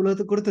ஆவியானவர் தான் இந்த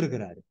உலகத்துக்கு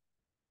கொடுத்திருக்கிறாரு.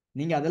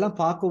 நீங்க அதெல்லாம்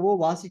பார்க்கவோ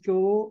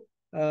வாசிக்கவோ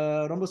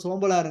ரொம்ப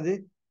சோம்பலா இருந்து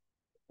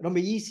ரொம்ப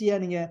ஈஸியா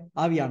நீங்க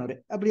ஆவியானவர்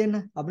அப்படி என்ன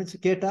அப்படின்னு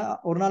கேட்டா,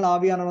 ஒரு நாள்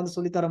ஆவியானவர்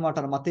சொல்லித்தர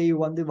மாட்டார். மத்தேயு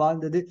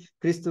வாழ்ந்தது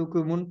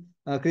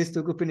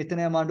கிறிஸ்துவுக்கு பின்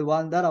இத்தனையாம் ஆண்டு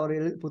வாழ்ந்தார். அவர்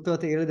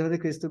புத்தகத்தை எழுதுறது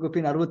கிறிஸ்துவுக்கு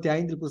பின்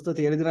 65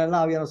 புத்தகத்தை எழுதினாலும்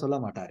ஆவியானவர் சொல்ல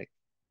மாட்டாரு.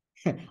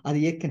 அது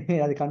ஏற்கனவே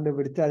அதை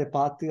கண்டுபிடித்து அதை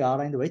பார்த்து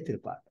ஆராய்ந்து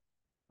வைத்திருப்பார்.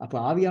 அப்ப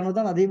ஆவியானவர்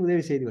தான் அதையும்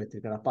உதவி செய்து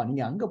வைத்திருக்கார். அப்ப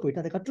நீங்க அங்க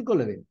போயிட்டு அதை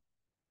கற்றுக்கொள்ள வேண்டும்.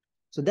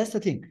 So that's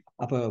the thing.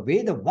 அப்ப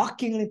வேத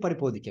வாக்கியங்களை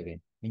பரிபோதிக்க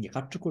வேண்டும். நீங்க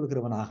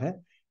கற்றுக்கொள்கிறவனாக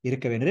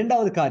இருக்க வேண்டும்.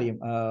 2வது காரியம்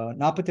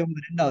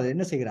 49 2வது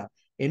என்ன செய்கிறார்?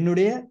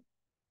 என்னுடைய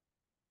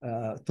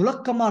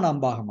துலக்கமான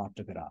அம்பாக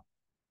மாற்றுகிறார்.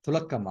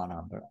 துலக்கமான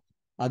அம்பு,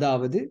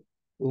 அதாவது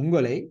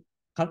உங்களை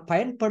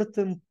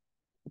பயன்படுத்தும்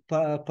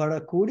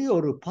படக்கூடிய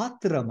ஒரு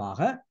பாத்திரமாக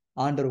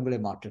ஆண்டவர் உங்களை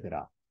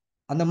மாற்றுகிறார்.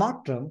 அந்த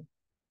மாற்றம்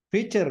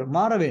பிரீச்சர்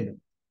மாற வேண்டும்.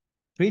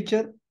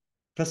 பிரீச்சர்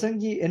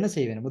பிரசங்கி என்ன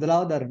செய்ய வேண்டும்?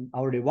 முதலாவது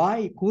அவருடைய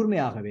வாய்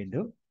கூர்மையாக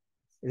வேண்டும்.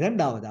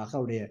 இரண்டாவதாக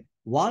அவருடைய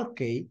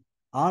வாழ்க்கை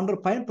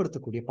ஆண்டவர்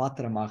பயன்படுத்தக்கூடிய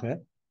பாத்திரமாக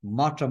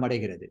மாற்றம்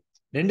அடைகிறது.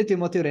 2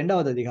 தீமோத்தேயு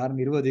 2வது அதிகாரம்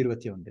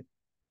 20-21.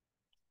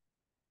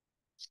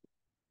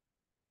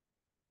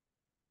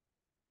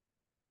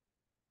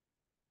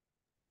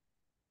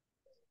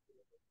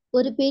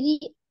 ஒரு பெரிய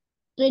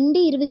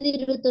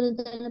 2:20-21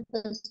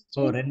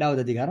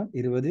 2வது அதிகாரம்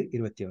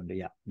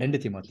 20-21. 2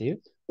 தீமோத்தேயு.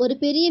 ஒரு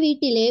பெரிய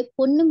வீட்டிலே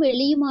பொன்னும்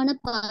வெள்ளியுமான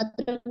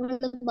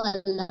பாத்திரங்களும்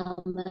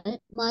அல்லாமல்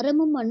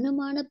மரமும்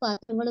மண்ணுமான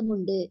பாத்திரங்களும்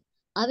உண்டு.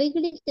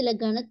 அவைகளில் சில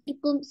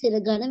கனத்திற்கும் சில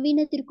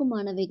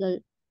கனவீனத்திற்குமானவைகள்.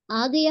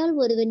 ஆகையால்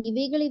ஒருவன்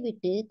இவைகளை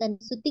விட்டு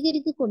தன்னை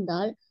சுத்திகரித்து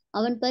கொண்டால்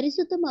அவன்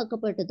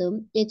பரிசுத்தமாக்கப்பட்டதும்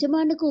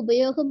எஜமானுக்கு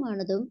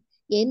உபயோகமானதும்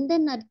எந்த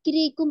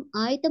நற்கிரியைக்கும்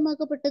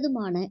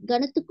ஆயத்தமாக்கப்பட்டதுமான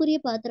கனத்துக்குரிய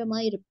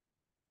பாத்திரமாயிருக்கும்.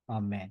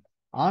 ஆமென்.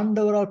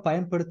 ஆண்டவரால்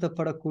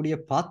பயன்படுத்தப்படக்கூடிய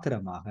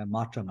பாத்திரமாக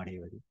மாற்றம்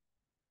அடைவது.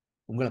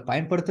 உங்களை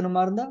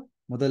பயன்படுத்தணுமா இருந்தா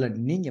முதல்ல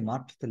நீங்க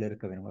மாற்றத்தில்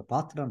இருக்க வேண்டும். உங்க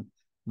பாத்திரம்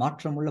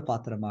மாற்றமுள்ள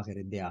பாத்திரமாக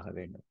இருந்தே ஆக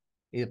வேண்டும்.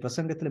 இது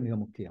பிரசங்கத்துல மிக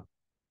முக்கியம்.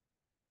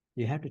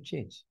 You have to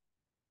change.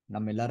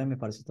 நம்ம எல்லாருமே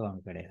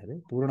பரிசுத்தவாங்க கிடையாது,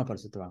 பூரண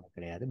பரிசுத்தவாங்க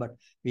கிடையாது. But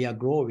we are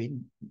growing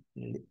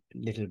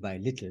little by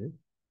little.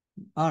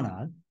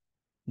 ஆனால்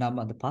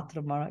நாம் அந்த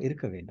பாத்திரமா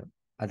இருக்க வேண்டும்.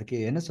 அதுக்கு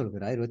என்ன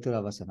சொல்கிறார்?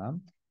 21 வசனம்,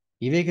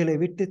 இவைகளை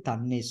விட்டு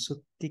தன்னை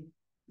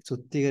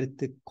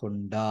சுத்திகரித்து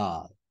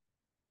கொண்டால்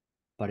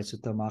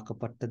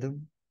பரிசுத்தமாக்கப்பட்டதும்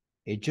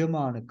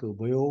எஜமானுக்கு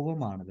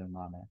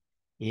உபயோகமானதுமான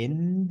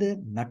எந்த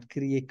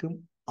நற்கிரியைக்கும்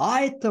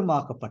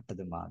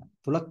ஆயத்தமாக்கப்பட்டதுமான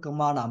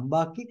துலக்கமான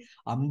அம்பாக்கி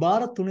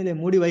அம்பார துணிலை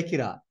மூடி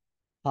வைக்கிறார்.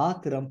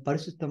 பாத்திரம்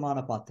பரிசுத்தமான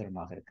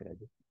பாத்திரமாக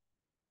இருக்கிறது.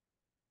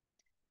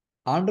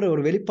 ஆண்டவர்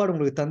ஒரு வெளிப்பாடு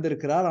உங்களுக்கு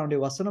தந்திருக்கிறார். அவனுடைய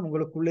வசனம்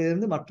உங்களுக்குள்ளே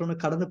இருந்து மற்றொன்று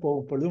கடந்து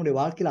போகும் பொழுது உங்களுடைய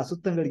வாழ்க்கையில்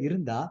அசுத்தங்கள்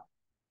இருந்தா,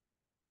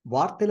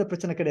 வார்த்தையில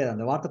பிரச்சனை கிடையாது,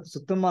 அந்த வார்த்தை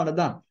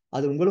சுத்தமானதான்.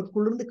 அது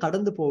உங்களுக்குள்ளிருந்து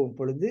கடந்து போகும்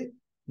பொழுது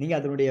நீங்க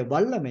அதனுடைய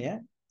வல்லமைய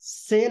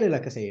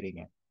செயலிழக்க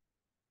செய்யறீங்க.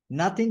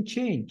 Nothing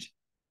change.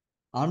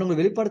 ஆண்டவங்க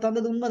வெளிப்பாடு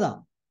தந்தது உண்மைதான்,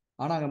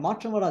 ஆனா அங்க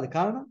மாற்றம் வராது.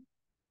 காரணம்,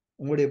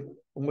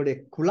 உங்களுடைய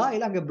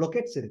குழாயில அங்க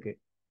பிளொக்கேட்ஸ் இருக்கு.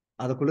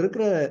 அதுக்குள்ள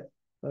இருக்கிற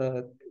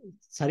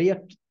சரியா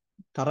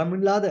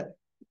தரமில்லாத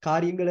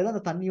காரியங்கள் எல்லாம்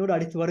அந்த தண்ணியோடு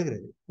அடித்து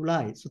வருகிறது.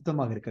 குழாய்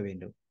சுத்தமாக இருக்க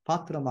வேண்டும்,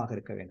 பாத்திரமாக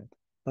இருக்க வேண்டும்,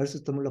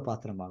 பரிசுத்தமுள்ள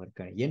பாத்திரமாக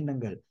இருக்க வேண்டும்.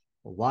 எண்ணங்கள்,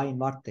 வாயின்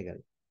வார்த்தைகள்,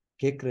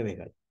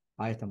 கேட்கிறவைகள்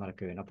ஆயத்தமாக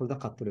இருக்க வேண்டும்.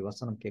 அப்பொழுதுதான் கர்த்தருடைய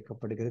வசனம்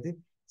கேட்கப்படுகிறது.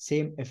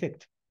 சேம்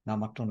எஃபெக்ட்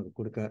நான் மற்றவனுக்கு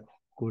கொடுக்க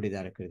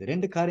கூடியதா இருக்கிறது.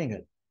 2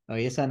 காரியங்கள்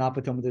ஏசாயா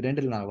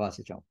 49:2 நாங்கள்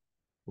வாசிச்சோம்.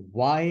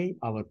 வாயை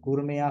அவர்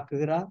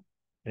கூர்மையாக்குகிறார்.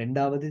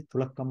 2வது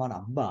துலக்கமான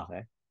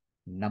அம்பாக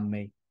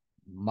நம்மை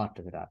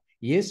மாற்றுகிறார்.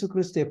 இயேசு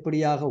கிறிஸ்து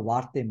எப்படியாக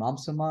வார்த்தை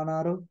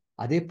மாம்சமானாரோ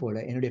அதே போல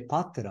என்னுடைய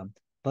பாத்திரம்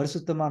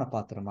பரிசுத்தமான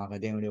பாத்திரமாக,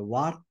 என்னுடைய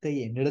வார்த்தை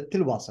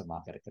என்னிடத்தில்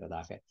வாசமாக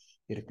இருக்கிறதாக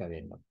இருக்க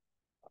வேண்டும்.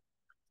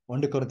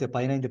 1 கொரிந்தியர்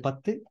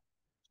 15:10.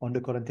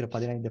 1 கொரிந்தியர்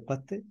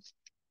 15:10.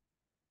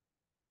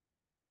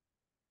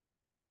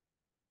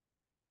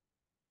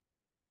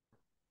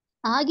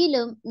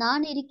 ஆகிலும்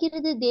நான்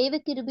இருக்கிறது தேவ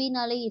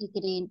கிருபையினாலே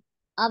இருக்கிறேன்.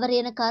 அவர்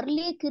எனக்கு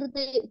அருளிய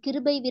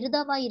கிருபை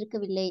விருதாவாய்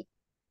இருக்கவில்லை.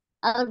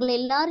 அவர்கள்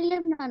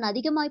எல்லாரிலும் நான்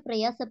அதிகமாய்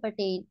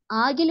பிரயாசப்பட்டேன்.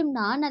 ஆகிலும்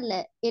நான் அல்ல,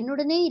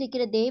 என்னுடனே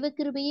இருக்கிற தேவ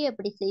கிருபையே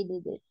அப்படி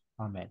செய்தது.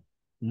 ஆமென்.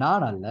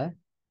 நான் அல்ல,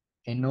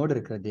 என்னோடு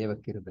இருக்கிற தேவ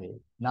கிருபை.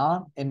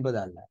 நான் என்பது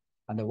அல்ல,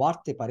 அந்த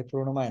வார்த்தை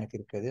பரிபூர்ணமா எனக்கு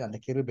இருக்கிறது. அந்த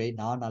கிருபை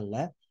நான் அல்ல,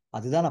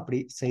 அதுதான் அப்படி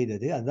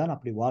செய்தது, அதுதான்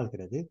அப்படி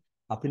வாழ்கிறது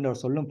அப்படின்னு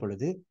அவர் சொல்லும்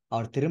பொழுது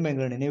அவர் திரும்ப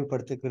எங்களை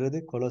நினைவுபடுத்துகிறது.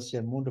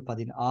 கொலோசியர்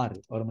 3:16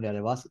 ஒரு முறை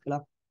அதை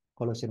வாசிக்கலாம்.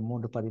 கொலோசியர்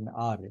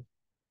 3:16.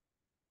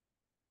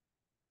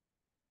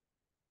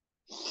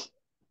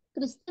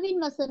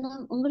 கிறிஸ்துவின்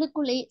வசனம்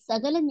உங்களுக்குள்ளே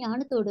சகல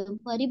ஞானத்தோடும்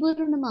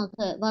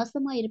பரிபூரணமாக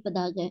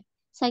வாசமாயிருப்பதாக,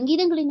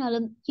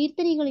 சங்கீதங்களினாலும்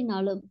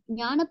கீர்த்தனைகளினாலும்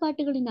ஞான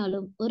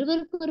பாட்டுகளினாலும்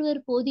ஒருவருக்கு ஒருவர்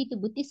போதித்து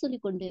புத்தி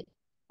சொல்லிக் கொண்டு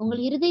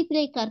உங்கள்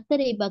இருதயத்திலே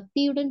கர்த்தரை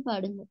பக்தியுடன்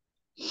பாடுங்கள்.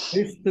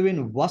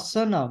 கிறிஸ்துவின்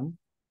வசனம்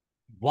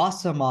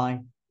வாசமாய்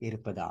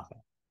இருப்பதாக.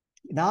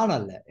 நான்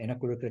அல்ல,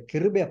 எனக்குள்ள இருக்கிற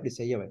கிருபை அப்படி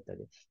செய்ய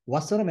வைத்தது.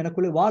 வசனம்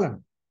எனக்குள்ளே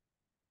வாழணும்.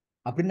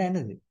 அப்படின்னா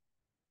என்னது?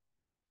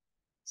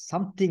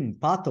 சம்திங்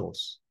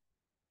பாத்தோஸ்.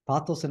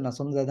 பாத்தோஸ் நான்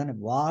சொன்னது தானே,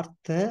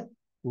 வார்த்தை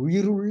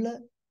உயிருள்ள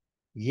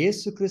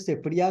இயேசு கிறிஸ்து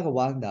எப்படியாக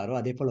வாழ்ந்தாரோ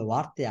அதே போல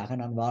வார்த்தையாக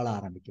நான் வாழ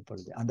ஆரம்பிக்கும்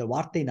பொழுது, அந்த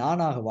வார்த்தை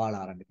நானாக வாழ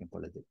ஆரம்பிக்கும்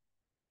பொழுது,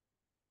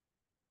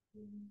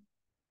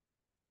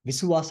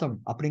 விசுவாசம்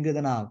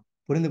அப்படிங்கிறத நான்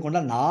புரிந்து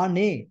கொண்டால்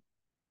நானே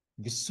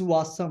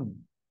விசுவாசம்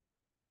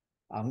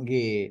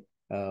அங்கே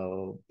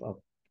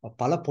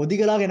பல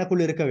பொதிகளாக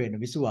எனக்குள்ள இருக்க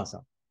வேண்டும்.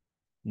 விசுவாசம்,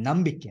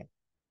 நம்பிக்கை,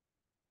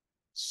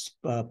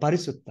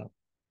 பரிசுத்தம்,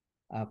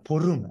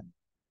 பொறுமை,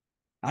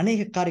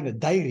 அநேக காரியங்கள்,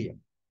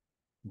 தைரியம்,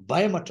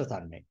 பயமற்ற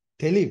தன்மை,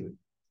 தெளிவு,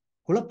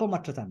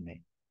 குழப்பமற்ற தன்மை,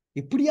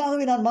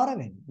 இப்படியாகவே நான் மாற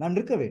வேண்டும், நான்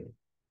இருக்க வேண்டும்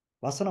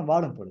வசனம்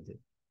வாழும் பொழுது.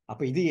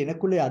 அப்ப இது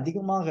எனக்குள்ளே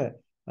அதிகமாக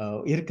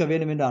இருக்க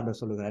வேண்டும் என்று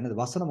ஆண்டவர் சொல்லுகிறார்.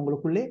 எனது வசனம்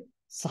உங்களுக்குள்ளே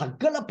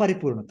சகல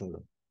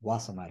பரிபூர்ணத்தோடும்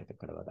வாசமா இருக்க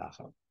கடவதாக.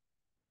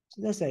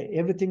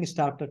 Everything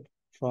started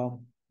from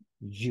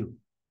you.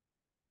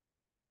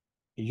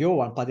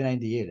 யோவான்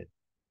 15:7.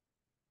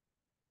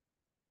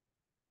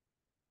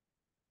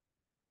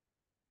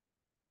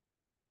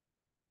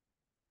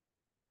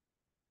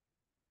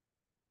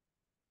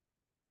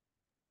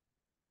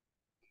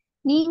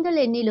 நீங்கள்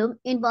என்னிலும்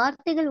என்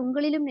வார்த்தைகள்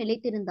உங்களிலும்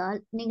நிலைத்திருந்தால்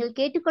நீங்கள்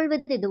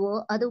கேட்டுக்கொள்வது எதுவோ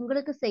அது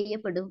உங்களுக்கு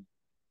செய்யப்படும்.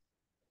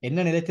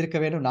 என்ன நிலைத்திருக்க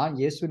வேண்டும்? நான்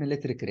இயேசு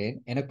நிலைத்திருக்கிறேன்.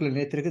 எனக்குள்ள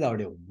நிலைத்திருக்குது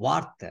அவருடைய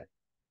வார்த்தை.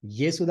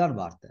 இயேசுதான்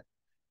வார்த்தை.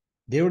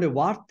 தேவனுடைய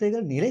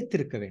வார்த்தைகள்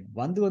நிலைத்திருக்க வேண்டும்.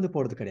 வந்து வந்து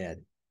போறது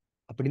கிடையாது.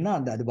 அப்படின்னா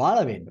அது வாழ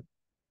வேண்டும்.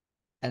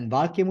 அந்த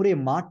வாழ்க்கை முறையை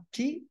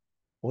மாற்றி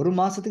 1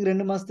 மாசத்துக்கு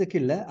 2 மாசத்துக்கு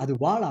இல்ல, அது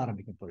வாழ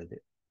ஆரம்பிக்கும் பொழுது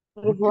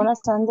போனா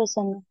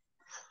சந்தோஷம்.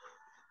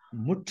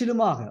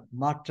 முற்றிலுமாக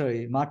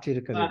மாற்றி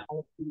இருக்க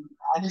வேண்டும்.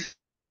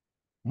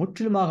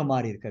 முற்றிலுமாக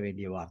மாறி இருக்க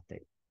வேண்டிய வார்த்தை.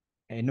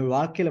 என்னோட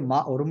வாழ்க்கையில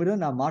ஒரு முறை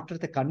நான்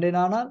மாற்றத்தை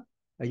கண்டேனானால்,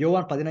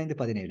 யோவான்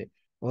 15:17,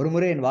 ஒரு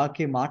முறை என்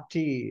வாழ்க்கையை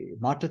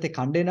மாற்றத்தை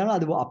கண்டேனாலும்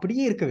அது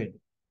அப்படியே இருக்க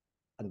வேண்டும்.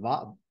 அது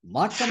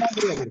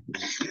மாற்றமாகவே அது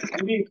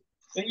இருக்க வேண்டும்.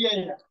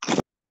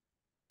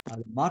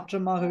 அது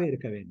மாற்றமாகவே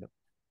இருக்க வேண்டும்.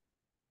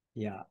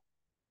 யா,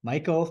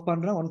 மைக்க ஆஃப்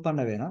பண்றேன், ஒன்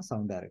பண்ண வேணாம்,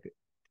 சவுண்டா இருக்கு.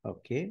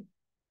 ஓகே.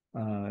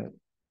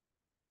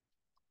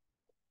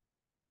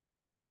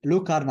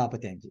 லூக்கா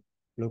 6:45.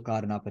 லூக்கா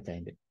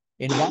 6:45.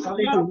 என்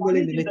வார்த்தைகள்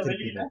உங்களில்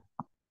நிலைத்திருக்க வேண்டும்.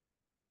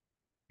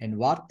 என்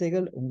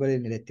வார்த்தைகள்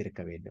உங்களில்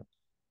நிலைத்திருக்க வேண்டும்.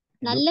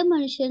 நல்ல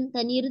மனுஷன்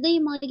தன்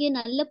இருதயமாகிய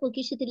நல்ல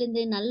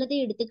பொக்கிஷத்திலிருந்து நல்லதை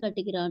எடுத்து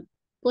காட்டுகிறான்.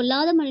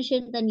 பொல்லாத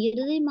மனுஷன் தன்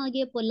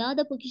இருதயமாகிய பொல்லாத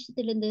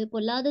பொக்கிஷத்திலிருந்து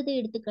பொல்லாததை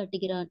எடுத்து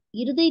காட்டுகிறான்.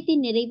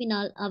 இருதயத்தின்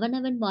நிறைவினால்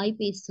அவனவன் வாய்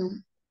பேசும்.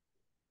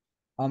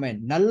 ஆமென்.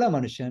 நல்ல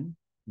மனுஷன்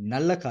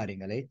நல்ல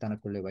காரியங்களை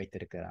தனக்குள்ளே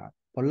வைத்திருக்கிறான்.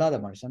 பொல்லாத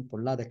மனுஷன்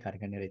பொல்லாத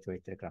காரியங்களை நிறைத்து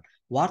வைத்திருக்கிறான்.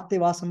 வார்த்தை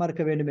வாசமா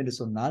இருக்க வேண்டும் என்று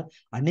சொன்னால்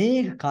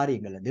அநேக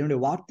காரியங்களை, தேவனுடைய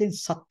வார்த்தையின்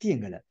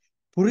சத்தியங்களை,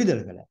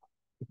 புரிதல்களை,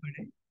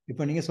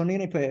 இப்ப நீங்க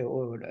சொன்னீங்கன்னா, இப்ப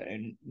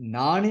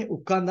நானே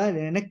உட்கார்ந்தா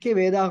எனக்கே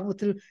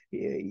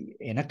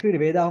எனக்கு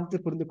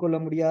வேதாகமத்தில் புரிந்து கொள்ள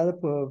முடியாத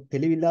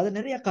தெளிவில்லாத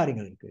நிறைய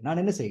காரியங்கள் இருக்கு.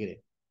 நான் என்ன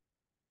செய்கிறேன்?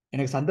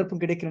 எனக்கு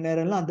சந்தர்ப்பம் கிடைக்கிற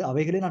நேரம் எல்லாம்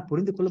அவைகளை நான்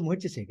புரிந்து கொள்ள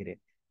முயற்சி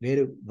செய்கிறேன்.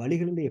 வேறு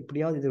வழிகளில்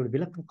எப்படியாவது இதோட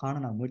விளக்கம் காண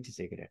நான் முயற்சி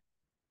செய்கிறேன்.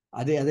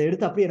 அதை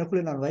எடுத்து அப்படியே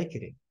எனக்குள்ளே நான்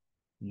வைக்கிறேன்.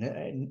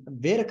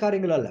 வேற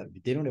காரியங்கள் அல்ல,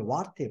 தேவனுடைய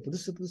வார்த்தையை,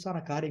 புதுசான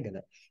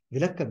காரியங்களை,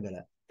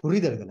 விளக்கங்களை,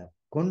 புரிதல்களை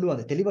கொண்டு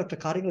அந்த தெளிவற்ற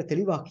காரியங்களை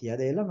தெளிவாக்கி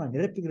அதையெல்லாம் நான்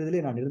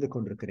நிரப்புகிறதிலே நான் இருந்து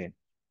கொண்டிருக்கிறேன்.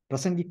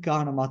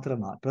 பிரசங்கிக்கான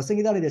மாத்திரமா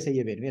பிரசங்கிதான் இதை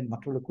செய்ய வேண்டும்,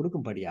 மற்றவர்களுக்கு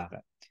கொடுக்கும்படியாக.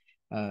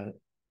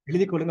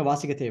 எழுதி கொள்ளுங்க,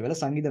 வாசிக்க தேவையில்லை.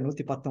 சங்கீதம்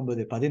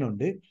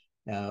 119:11.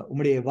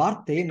 உம்முடைய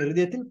வார்த்தையை என்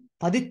இருதயத்தில்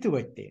பதித்து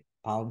வைத்தேன்,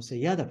 பாவம்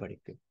செய்யாத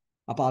படிக்கு.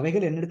 அப்ப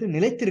அவைகள் என்னிடத்தில்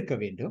நிலைத்திருக்க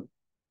வேண்டும்.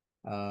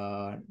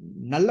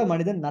 நல்ல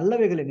மனிதன்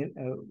நல்லவைகளை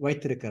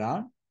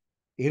வைத்திருக்கிறான்.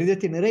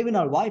 இருதயத்தின்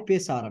நிறைவினால் வாய்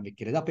பேச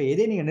ஆரம்பிக்கிறது. அப்ப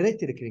எதை நீங்க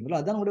நிறைத்திருக்கிறீங்களோ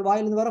அதுதான் உங்களுடைய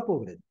வாயிலிருந்து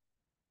வரப்போகிறது.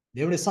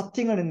 தேவனுடைய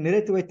சத்தியங்களை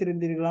நிறைத்து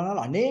வைத்திருந்தீர்களானால்,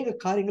 அநேக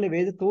காரியங்களை,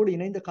 வேதத்தோடு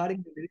இணைந்த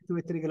காரியங்களை நிறைத்து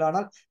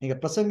வைத்தீர்களானால், நீங்க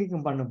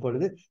பிரசங்கிக்கும்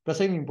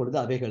பொழுது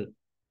அவைகள்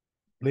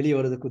வெளியே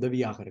வருவதற்கு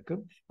உதவியாக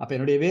இருக்கும். அப்ப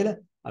என்னுடைய வேலை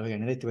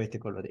அவைகள் நிறைத்து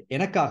வைத்துக் கொள்வது,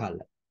 எனக்காக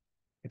அல்ல.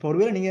 இப்ப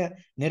ஒருவேளை நீங்க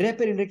நிறைய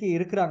பேர் இன்றைக்கு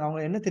இருக்கிறாங்க,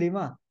 அவங்க என்ன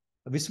தெரியுமா,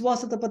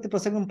 விசுவாசத்தை பத்தி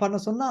பிரசங்கம் பண்ண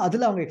சொன்னா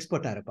அதுல அவங்க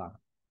எக்ஸ்பர்ட்டா இருப்பாங்க.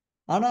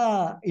 ஆனா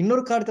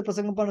இன்னொரு காரியத்தை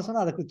பிரசங்கம் பண்ண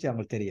சொன்னா அதை குறித்து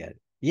அவங்களுக்கு தெரியாது.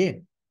 ஏன்?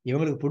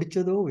 இவங்களுக்கு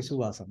பிடிச்சதோ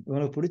விசுவாசம்,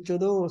 இவங்களுக்கு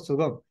பிடிச்சதோ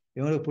சுகம்,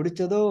 இவங்களுக்கு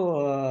பிடிச்சதோ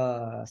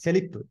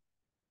செழிப்பு,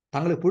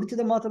 தங்களுக்கு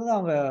பிடிச்சதை மாத்திரம்தான்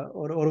அவங்க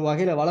ஒரு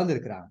வகையில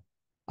வளர்ந்துருக்கிறாங்க.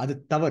 அது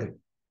தவறு.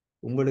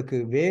 உங்களுக்கு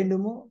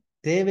வேண்டுமோ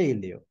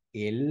தேவையில்லையோ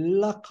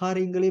எல்லா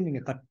காரியங்களையும்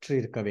நீங்க கற்று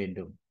இருக்க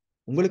வேண்டும்.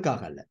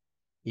 உங்களுக்காக அல்ல,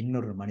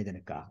 இன்னொரு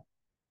மனிதனுக்காக.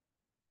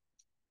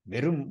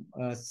 வெறும்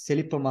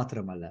செழிப்பை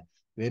மாத்திரம் அல்ல,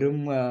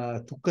 வெறும்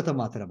துக்கத்தை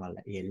மாத்திரம் அல்ல,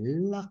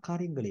 எல்லா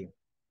காரியங்களையும்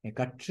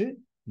கற்று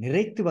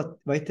நிறைத்து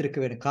வைத்திருக்க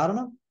வேண்டும்.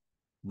 காரணம்,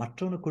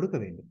 மற்றவனுக்கு கொடுக்க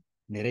வேண்டும்.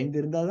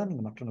 நிறைந்திருந்தால் தான்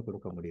நீங்க மற்றவனுக்கு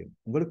கொடுக்க முடியும்.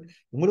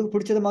 உங்களுக்கு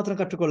பிடிச்சதை மாத்திரம்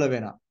கற்றுக்கொள்ள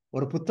வேணாம்.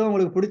 ஒரு புத்தகம்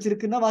உங்களுக்கு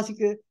பிடிச்சிருக்குன்னா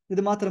வாசிக்க,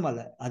 இது மாத்திரம்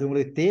அல்ல, அது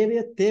உங்களுக்கு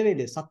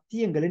தேவையில்லை.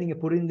 சத்தியங்களை நீங்க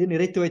புரிந்து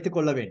நிறைத்து வைத்துக்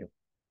கொள்ள வேண்டும்.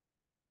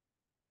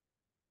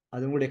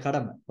 அது உங்களுடைய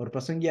கடமை. ஒரு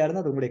பிரசங்கியா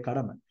இருந்தா அது உங்களுடைய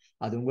கடமை.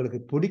 அது உங்களுக்கு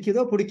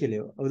பிடிக்குதோ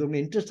பிடிக்கலையோ, அது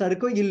உங்களுக்கு இன்ட்ரெஸ்டா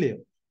இருக்கோ இல்லையோ,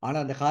 ஆனா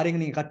அந்த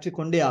காரியங்களை நீங்க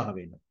கற்றுக்கொண்டே ஆக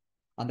வேண்டும்.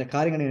 அந்த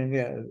காரியங்களை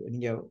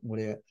நீங்க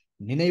உங்களுடைய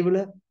நினைவுல,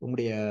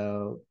 உங்களுடைய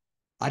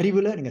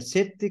அறிவுல நீங்க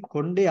சேர்த்து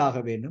கொண்டே ஆக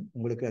வேண்டும்.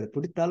 உங்களுக்கு அது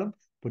பிடித்தாலும்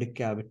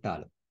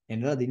பிடிக்காவிட்டாலும்,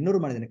 என்றால் அது இன்னொரு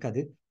மனிதனுக்கு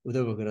அது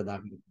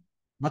உதவுகிறதாக இருக்கும்.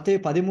 மத்தேயு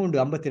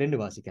 13:52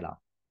 வாசிக்கலாம்.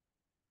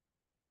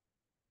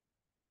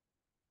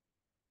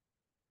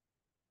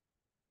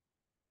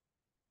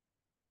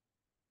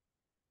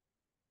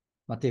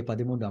 மத்தேயு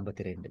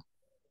 13:52.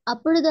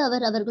 அப்பொழுது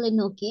அவர் அவர்களை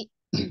நோக்கி,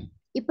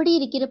 இப்படி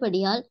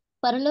இருக்கிறபடியால்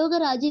பரலோக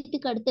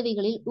ராஜ்யத்துக்கு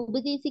அடுத்தவைகளில்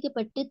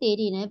உபதேசிக்கப்பட்டு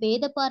தேறின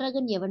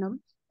வேதபாரகன் எவனும்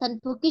தன்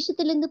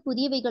பொக்கிஷத்திலிருந்து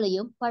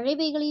புதியவைகளையும்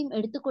பழையவைகளையும்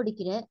எடுத்துக்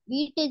கொடுக்கிற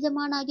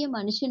வீட்டெஜமானாகிய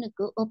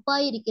மனுஷனுக்கு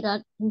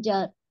ஒப்பாயிருக்கிறான்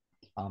என்றார்.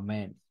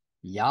 ஆமென்.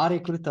 யாரை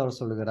குறித்து அவர்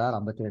சொல்லுகிறார்?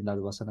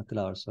 52வது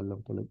வசனத்தில் அவர்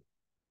சொல்லும் பொழுது,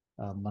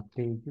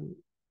 மத்தேயு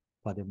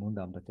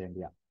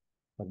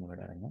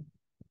 13:52.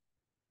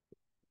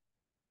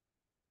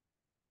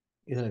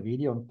 இதுல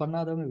வீடியோ ஒன்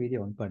பண்ணாதவங்க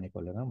வீடியோ ஒன்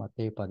பண்ணிக்கொள்ளுங்க.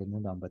 மத்தேயு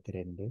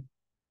 13:52.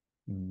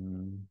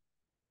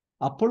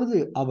 அப்பொழுது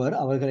அவர்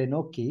அவர்களை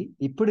நோக்கி,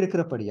 இப்படி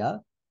இருக்கிறபடியா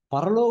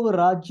பரலோக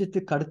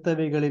ராஜ்யத்துக்கு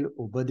அடுத்தவைகளில்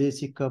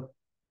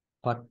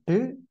உபதேசிக்கப்பட்டு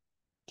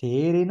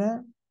தேறின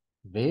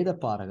வேத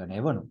பாரகன்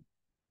எவனும்,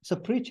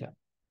 preacher,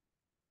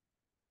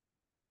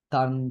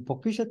 தன்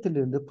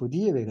பொக்கிஷத்திலிருந்து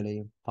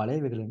புதியவைகளையும்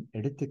பழையவைகளையும்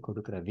எடுத்து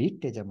கொடுக்கிற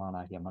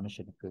வீட்டெஜமானாகிய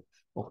மனுஷனுக்கு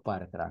ஒப்பா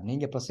இருக்கிறார்.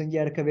 நீங்க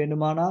பிரசங்கியா இருக்க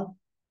வேண்டுமானால்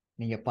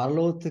நீங்க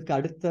பரலோகத்துக்கு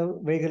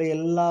அடுத்தவைகளை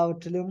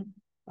எல்லாவற்றிலும்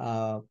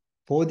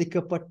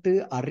போதிக்கப்பட்டு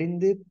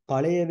அறிந்து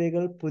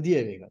பழையவைகள்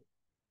புதியவைகள்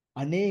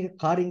அநேக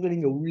காரியங்கள்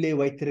நீங்க உள்ளே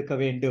வைத்திருக்க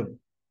வேண்டும்.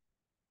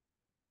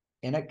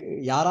 எனக்கு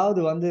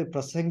யாராவது வந்து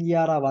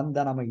பிரசங்கியாரா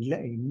வந்தா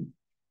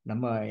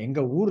நம்ம எங்க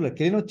ஊர்ல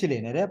கிளிநொச்சியிலே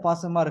நிறைய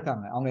பாசமா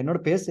இருக்காங்க. அவங்க என்னோட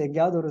பேச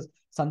எங்கேயாவது ஒரு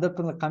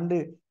சந்தர்ப்பங்களை கண்டு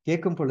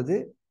கேட்கும் பொழுது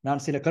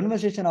நான் சில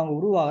கன்வர்சேஷன் அவங்க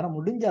உருவாகினா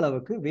முடிஞ்ச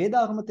அளவுக்கு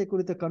வேதாகமத்தை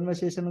குறித்த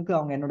கன்வர்சேஷனுக்கு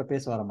அவங்க என்னோட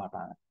பேச வர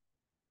மாட்டாங்க.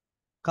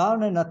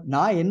 காரணம்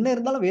நான் என்ன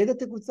இருந்தாலும்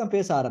வேதத்தை குறித்து தான்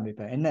பேச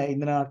ஆரம்பிப்பேன். என்ன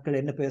இந்த நாட்கள்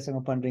என்ன பேசுங்க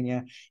பண்றீங்க,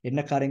 என்ன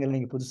காரியங்கள்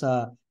நீங்க புதுசா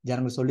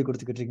ஜனங்கள் சொல்லி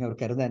கொடுத்துக்கிட்டு இருக்கீங்க, ஒரு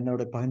கருத்தை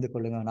என்னோட பகிர்ந்து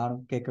கொள்ளுங்க,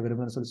 நானும் கேட்க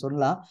விரும்புறேன்னு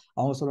சொல்லலாம்.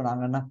 அவங்க சொல்லுவாங்க,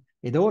 நாங்க என்ன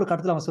ஏதோ ஒரு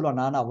கட்டத்துல அவங்க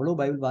சொல்லுவாங்க, நான் அவ்வளவு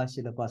பைபிள்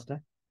வாசிக்கல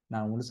பாஸ்டர்,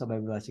 நான் முழுசா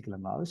பைபிள்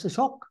வாசிக்கலாமா.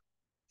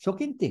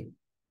 Shocking thing.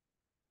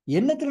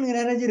 என்னத்துல நீங்க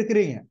நிறைஞ்சு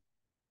இருக்கிறீங்க.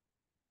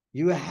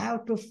 யூ ஹாவ்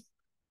டு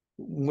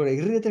உங்களுடைய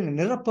இருதயத்தை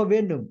நிரப்ப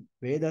வேண்டும்.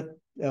 வேத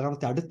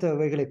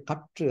அடுத்தவைகளை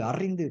கற்று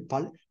அறிந்து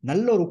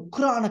நல்ல ஒரு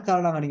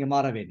உக்ரானக்காரனாக நீங்க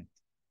மாற வேண்டும்.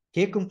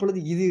 கேட்கும் பொழுது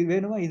இது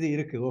வேணுமா, இது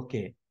இருக்கு,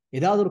 ஓகே.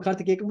 ஏதாவது ஒரு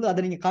கருத்து கேட்கும் பொழுது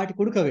அதை நீங்க காட்டி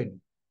கொடுக்க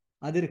வேண்டும்.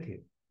 அது இருக்கு,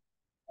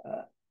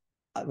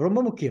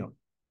 ரொம்ப முக்கியம்.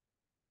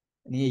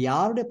 நீங்க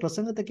யாருடைய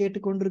பிரசங்கத்தை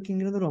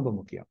கேட்டுக்கொண்டிருக்கீங்கிறது ரொம்ப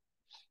முக்கியம்.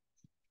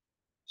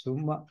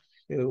 சும்மா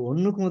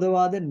ஒண்ணுக்கு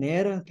உதவாத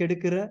நேரம்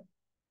கெடுக்கிற,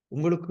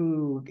 உங்களுக்கு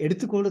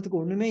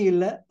எடுத்துக்கொள்றதுக்கு ஒண்ணுமே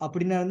இல்லை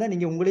அப்படின்னா இருந்தா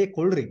நீங்க உங்களையே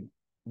கொள்றீங்க,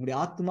 உங்களுடைய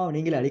ஆத்மாவை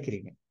நீங்களே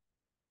அழிக்கிறீங்க.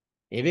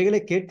 எவைகளை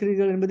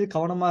கேட்கிறீர்கள் என்பதில்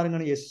கவனமா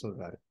இருங்கன்னு இயேசு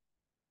சொல்றாரு.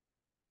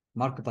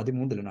 மார்க்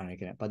 13 நான்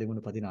நினைக்கிறேன்,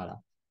 13-14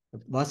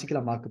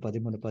 வாசிக்கலாம். மார்க்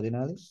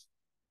 13-14.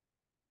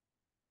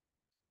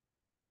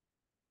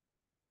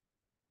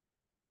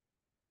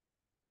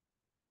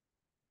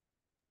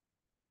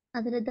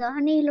 அதுல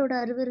தானியேலோட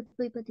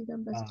அருவருப்பை பத்தி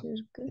தான் ஃபர்ஸ்ட்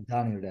இருக்கு.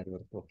 தானியேலோட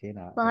அருவருப்பு, ஓகே.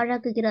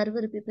 பாழாக்குகிற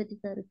அருவருப்பை பத்தி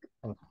தான் இருக்கு.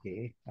 ஓகே.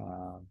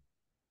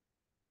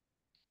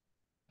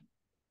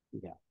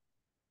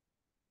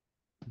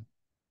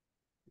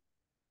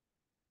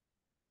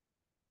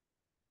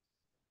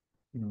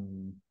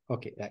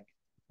 ஓகே.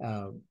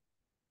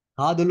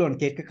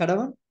 காதுள்ளவன் கேட்க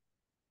கடவன்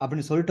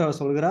அப்படின்னு சொல்லிட்டு அவர்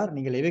சொல்கிறார்.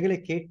 நீங்கள் எவைகளை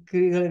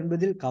கேட்கிறீர்கள்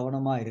என்பதில்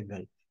கவனமா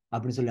இருங்கள்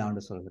அப்படின்னு சொல்லி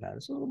ஆண்டு சொல்கிறார்.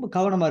 ஸோ ரொம்ப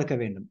கவனமா இருக்க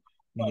வேண்டும்.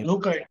 நீங்க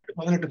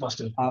 8:18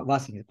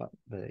 வாசிங்க.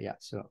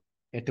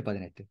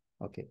 8:18.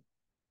 ஓகே.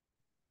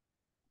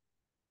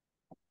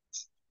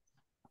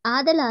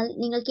 ஆதலால்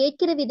நீங்கள்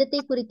கேட்கிற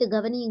விதத்தை குறித்து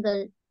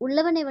கவனியுங்கள்.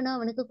 உள்ளவன் எவனோ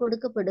அவனுக்கு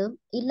கொடுக்கப்படும்,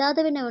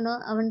 இல்லாதவன் எவனோ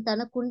அவன்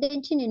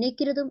தனக்குண்டென்று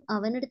நினைக்கிறதும்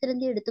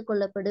அவனிடத்திலிருந்து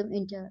எடுத்துக்கொள்ளப்படும்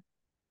என்றார்.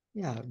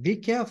 Be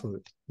careful.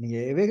 நீங்க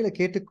எவைகளை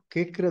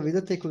கேட்கிற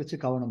விதத்தை குறித்து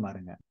கவனமா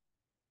இருங்க.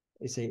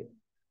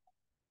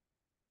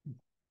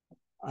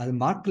 அது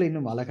மார்க்ல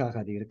இன்னும் அழகாக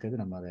அது இருக்குது,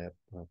 நம்ம அதை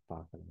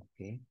பார்க்கலாம்.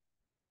 ஓகே.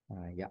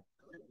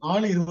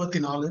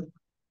 4:24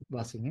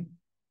 வாசிங்க.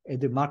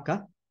 இது மார்க்கா?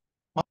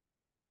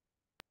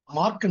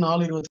 மார்க்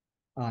 4:20.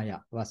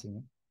 வாசிங்க.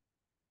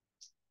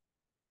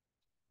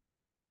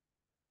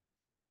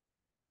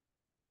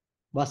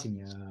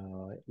 வாசிங்க.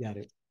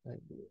 யாரு?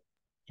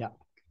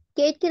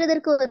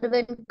 கேட்கிறதற்கு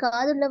ஒருவன்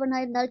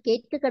காதுள்ளவனாயிருந்தால்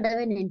கேட்க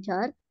கடவன்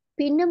என்றார்.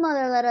 பின்னும்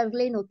அவர்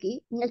அவர்களை நோக்கி,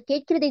 நீங்கள்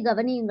கேட்கிறதை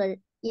கவனியுங்கள்.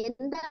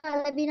 எந்த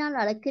அளவினால்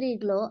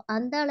அளக்கிறீர்களோ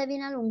அந்த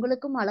அளவினால்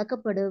உங்களுக்கும்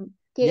அளக்கப்படும்,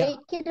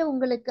 கேட்கிற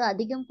உங்களுக்கு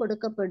அதிகம்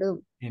கொடுக்கப்படும்.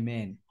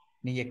 ஆமென்.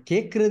 நீங்க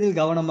கேட்கிறதில்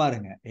கவனமா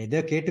இருங்க.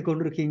 எதை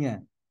கேட்டுக்கொண்டிருக்கீங்க?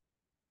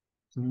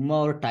 சும்மா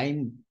ஒரு டைம்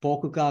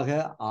போக்குக்காக,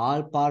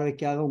 ஆள்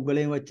பார்வைக்காக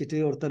உங்களையும் வச்சுட்டு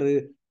ஒருத்தர்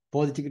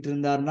போதிச்சுக்கிட்டு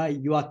இருந்தாருன்னா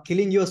you are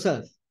killing your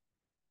self.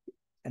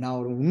 நான்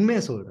ஒரு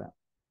உண்மையை சொல்றேன்,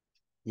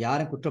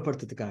 யாரும்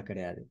குற்றப்படுத்துறதுக்காக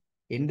கிடையாது.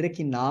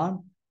 இன்றைக்கு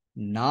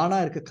நானா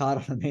இருக்க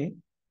காரணமே,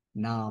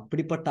 நான்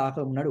அப்படிப்பட்ட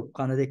ஆக்கள் முன்னாடி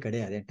உட்கார்ந்ததே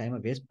கிடையாது. என் டைமை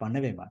வேஸ்ட்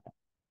பண்ணவே மாட்டேன்.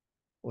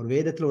 ஒரு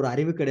வேதத்துல ஒரு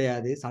அறிவு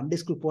கிடையாது, சண்டே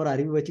ஸ்கூல் போற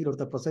அறிவு வச்சுக்கிட்டு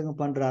ஒருத்தர்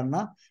பிரசங்கம்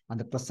பண்றாருன்னா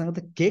அந்த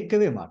பிரசங்கத்தை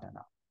கேட்கவே மாட்டேன்.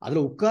 நான்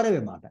அதுல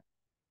உட்காரவே மாட்டேன்.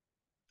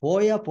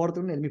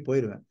 போறதுக்குன்னு எழுப்பி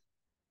போயிடுவேன்.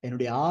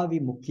 என்னுடைய ஆவி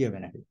முக்கியம்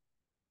எனக்கு.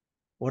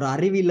 ஒரு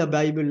அறிவில்ல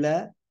பைபிள்ல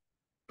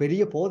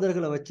பெரிய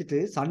போதர்களை வச்சுட்டு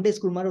சண்டே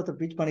ஸ்கூல் மாதிரி ஒருத்தர்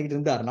ப்ரீச் பண்ணிக்கிட்டு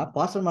இருந்தாருன்னா,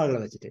 பாஸ்டர்மார்களை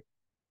வச்சுட்டு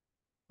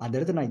அந்த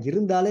இடத்துல நான்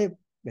இருந்தாலே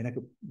எனக்கு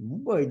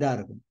ரொம்ப இதா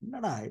இருக்கும்.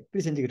 என்னடா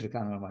எப்படி செஞ்சுக்கிட்டு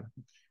இருக்காங்க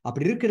இருக்கும்.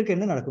 அப்படி இருக்க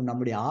என்ன நடக்கும்?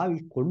 நம்முடைய ஆவி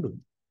கொண்டும்.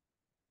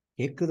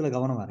 கேட்கறதுல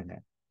கவனமா இருங்க.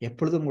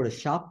 எப்பொழுதும் உங்களை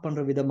ஷாப்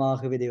பண்ற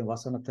விதமாகவே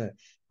வசனத்தை,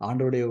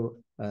 ஆண்டோடைய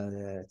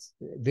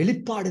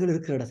வெளிப்பாடுகள்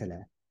இருக்கிற இடத்துல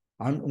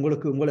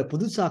உங்களை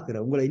புதுசாக்குற,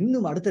 உங்களை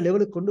இன்னும் அடுத்த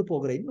லெவலுக்கு கொண்டு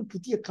போகிற இன்னும்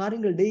புதிய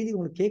காரியங்கள் டெய்லி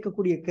உங்களுக்கு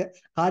கேட்கக்கூடிய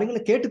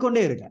காரியங்களை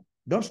கேட்டுக்கொண்டே இருங்க.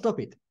 Don't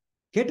stop it.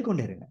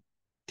 கேட்டுக்கொண்டே இருங்க,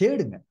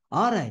 தேடுங்க,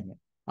 ஆராயுங்க.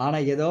 ஆனா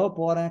ஏதோ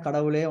போறேன்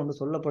கடவுளே ஒன்று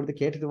சொல்லப்படுது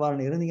கேட்டுட்டு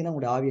வரேன்னு இருந்தீங்கன்னா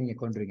உங்களுடைய ஆவியை நீங்க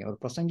கொண்டுறீங்க. ஒரு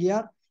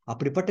பிரசங்கியார்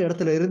அப்படிப்பட்ட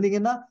இடத்துல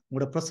இருந்தீங்கன்னா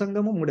உங்களோட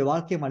பிரசங்கமும் உங்களுடைய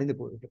வாழ்க்கையும் அழிந்து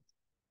போயிடும்.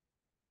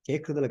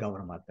 கேட்கறதுல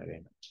கவனமா இருக்க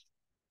வேண்டும்.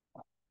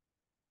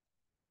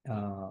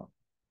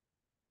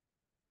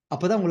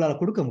 அப்பதான் உங்களால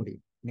கொடுக்க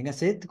முடியும். நீங்க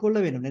சேர்த்துக்கொள்ள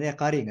வேண்டும் நிறைய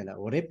காரியங்களை.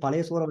 ஒரே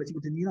பழைய சோறை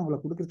வச்சுக்கிட்டு இருந்தீங்கன்னா உங்களை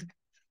கொடுக்கறதுக்கு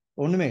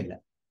ஒண்ணுமே இல்லை.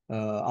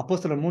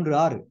 அப்போஸ்தலர்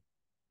 3:6.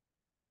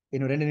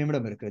 இன்னும் 2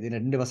 நிமிடம் இருக்கிறது. இந்த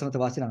 2 வசனத்தை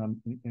வாசி நாங்க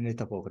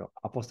நிறுத்த போகிறோம்.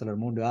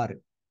 அப்போஸ்தலர் 3:6.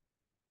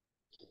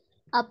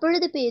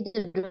 அப்பொழுது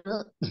பேதுரு,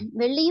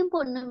 வெள்ளியும்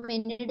பொன்னும்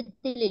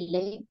என்னிடத்தில்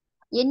இல்லை,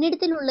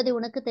 என்னிடத்தில் உள்ளதை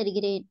உனக்கு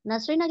தருகிறேன்.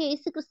 நசரேயனாகிய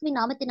இயேசு கிறிஸ்துவின்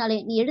நாமத்தினாலே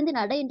நீ எழுந்து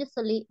நட என்று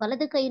சொல்லி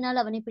வலது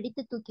கையினால் அவனை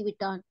பிடித்து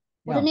தூக்கிவிட்டான்.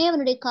 உடனே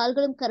அவனுடைய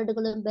கால்களும்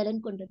கரடுகளும்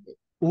பலன் கொண்டது.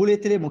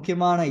 ஊழியத்திலே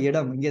முக்கியமான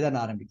இடம் இங்கேதான்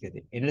ஆரம்பிக்கிறது.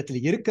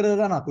 என்னிடத்தில் இருக்கிறத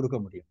தான் நான் கொடுக்க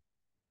முடியும்.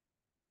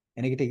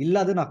 என்கிட்ட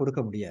இல்லாத நான்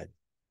கொடுக்க முடியாது.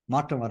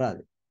 மாற்றம்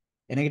வராது.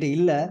 என்கிட்ட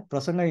இல்ல,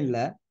 பிரசங்கம் இல்ல,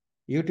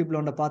 யூடியூப்ல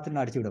ஒன்றை பார்த்து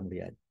நான் அடிச்சு விட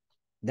முடியாது.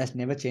 That's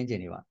never change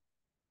anyone.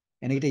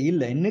 என்கிட்ட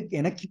இல்ல,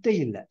 எனக்கிட்ட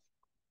இல்ல,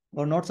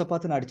 ஒரு நோட்ஸை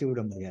பார்த்து நான் அடிச்சு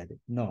விட முடியாது.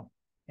 நோ,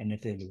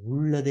 என்னிடத்தில்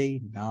உள்ளதை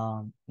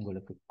நான்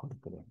உங்களுக்கு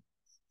கொடுக்கிறேன்.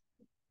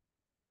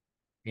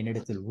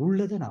 என்னிடத்தில்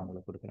உள்ளதை நான்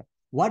உங்களுக்கு கொடுக்குறேன்.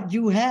 What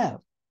you have.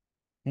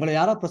 உங்களை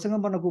யாரா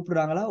பிரசங்கம் பண்ண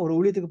கூப்பிடுறாங்களா, ஒரு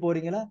ஊழியத்துக்கு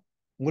போறீங்களா,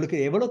 உங்களுக்கு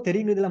எவ்வளவு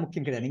தெரியுங்கிறதுலாம்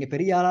முக்கியம் கிடையாது. நீங்க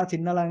பெரிய ஆளா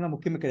சின்ன ஆளாங்க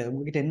முக்கியமே கிடையாது.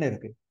 உங்ககிட்ட என்ன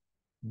இருக்கு,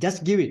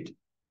 ஜஸ்ட் கிவ் இட்.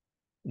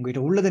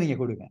 உங்ககிட்ட உள்ளதை நீங்க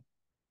கொடுங்க.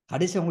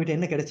 கடைசி உங்ககிட்ட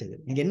என்ன கிடைச்சது,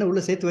 நீங்க என்ன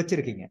உள்ள சேர்த்து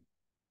வச்சிருக்கீங்க,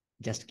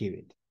 ஜஸ்ட் கிவ்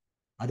இட்.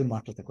 அது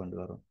மாற்றத்தை கொண்டு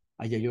வரும்.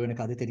 ஐயோ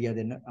எனக்கு அது தெரியாது,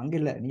 என்ன அங்க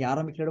இல்ல, நீங்க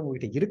ஆரம்பிக்கிற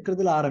உங்ககிட்ட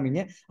இருக்கிறதுல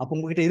ஆரம்பிங்க. அப்ப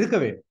உங்ககிட்ட இருக்க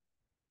வேண்டும்,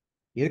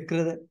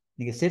 இருக்கிறத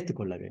நீங்க சேர்த்து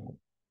கொள்ள வேண்டும்.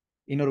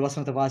 இன்னொரு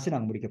வசனத்தை வாசி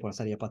நாங்க முடிக்க போறோம்.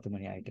 சரியா 10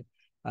 மணி ஆயிட்டு.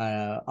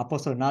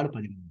 அப்போஸ்தலர்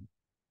 4:13.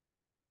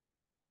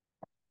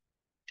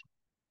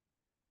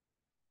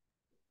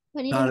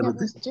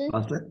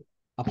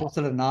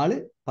 அப்போஸ்தலர்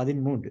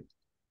 4:13.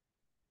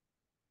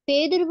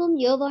 பேதுருவும்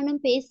யோவானும்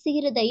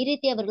பேசுகிற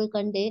தைரியத்தை அவர்கள்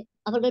கண்டு,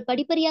 அவர்கள்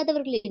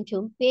படிப்பறியாதவர்கள்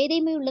என்றும்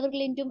பேதைமை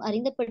உள்ளவர்கள் என்றும்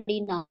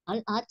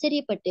அறிந்தபடியினால்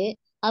ஆச்சரியப்பட்டு,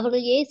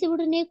 அவர்கள்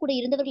இயேசுவுடனே கூட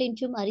இருந்தவர்கள்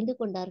என்றும் அறிந்து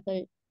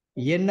கொண்டார்கள்.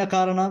 என்ன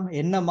காரணம்,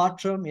 என்ன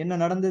மாற்றம், என்ன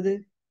நடந்தது?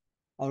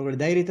 அவர்கள்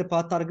தைரியத்தை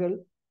பார்த்தார்கள்,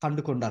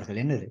 கண்டு கொண்டார்கள்.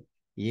 என்னது?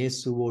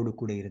 இயேசுவோடு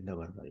கூட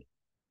இருந்தவர்கள்.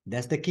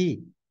 That's the key.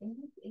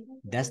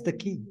 That's the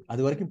key.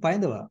 அது வரைக்கும்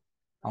பயந்தவா,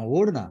 அவன்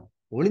ஓடுனான்,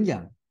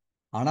 ஒளிஞ்சான்.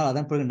 ஆனால்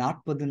அதன் பிறகு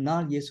 40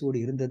 நாள் இயேசுவோடு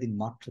இருந்ததின்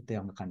மாற்றத்தை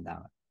அவங்க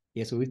கண்டாங்க.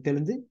 இயேசு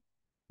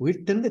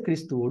உயிர்த்தெழுந்த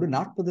கிறிஸ்துவோடு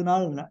 40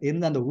 நாள்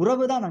இருந்த அந்த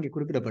உறவு தான் அங்கே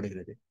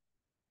குறிப்பிடப்படுகிறது.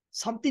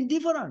 Something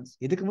difference.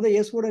 இதுக்கு முதல்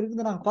இயேசுவோட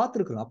இருந்து நாங்க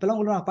பார்த்திருக்கிறோம். அப்பெல்லாம்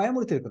உங்களை நாங்க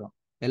பயமுறுத்தி இருக்கிறோம்.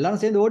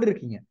 எல்லாரும் சேர்ந்து ஓடி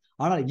இருக்கீங்க.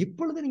 ஆனால்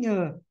இப்பொழுது நீங்க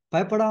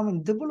பயப்படாம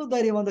இவ்வளவு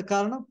தைரியம் வந்த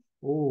காரணம்,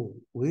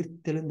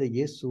 உயிர்த்தெழுந்த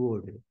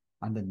இயேசுவோடு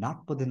அந்த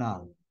 40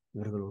 நாள்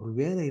இவர்கள்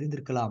ஒருவேளை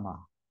இருந்திருக்கலாமா?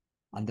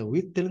 அந்த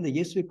உயிர்த்தெழுந்த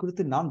இயேசுவை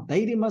குறித்து நான்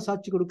தைரியமா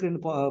சாட்சி கொடுக்கிறேன்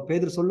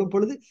பேதுரு சொல்லும்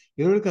பொழுது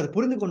இவர்களுக்கு அதை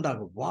புரிந்து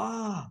கொண்டார்கள். வா,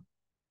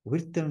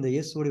 உயிர்த்தெழுந்த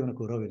இயேசுவோடு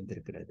இவனுக்கு உறவு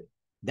இருந்திருக்கிறது.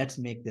 That's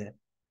make the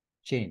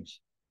change.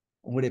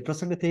 உங்களுடைய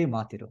பிரசங்கத்தையே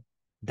மாத்திரும்,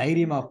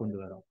 தைரியமா கொண்டு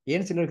வரும்.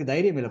 ஏன் சிலருக்கு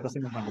தைரியம் இல்லை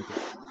பிரசங்கம் பண்றது,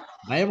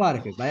 பயமா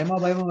இருக்கு. பயமா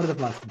வருது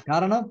பாஸ்டர்.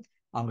 காரணம்,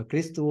 அவங்க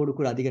கிறிஸ்துவோடு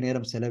கூட அதிக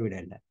நேரம் செலவிட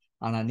இல்லை.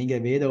 ஆனா நீங்க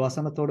வேத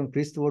வசனத்தோடும்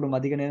கிறிஸ்துவோடும்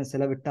அதிக நேரம்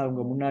செலவிட்டா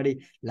உங்க முன்னாடி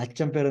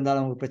 1,00,000 பேர்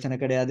இருந்தாலும் உங்களுக்கு பிரச்சனை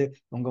கிடையாது.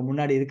 உங்க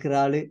முன்னாடி இருக்கிற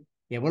ஆளு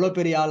எவ்வளவு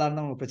பெரிய ஆளா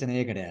இருந்தாலும் உங்களுக்கு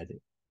பிரச்சனையே கிடையாது.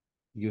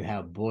 You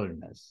have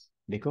boldness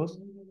because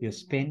you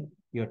spend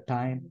your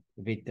time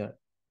with the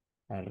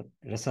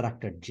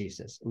resurrected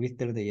Jesus.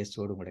 உயிர்த்தெழுந்த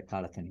இயேசுவோடு உங்களுடைய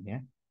காலத்தை நீங்க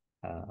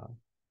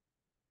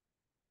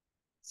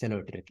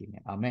செலவிட்டு இருக்கீங்க.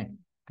 ஆமென்.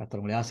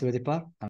 கர்த்தர் உங்களை ஆசீர்வதிப்பார்.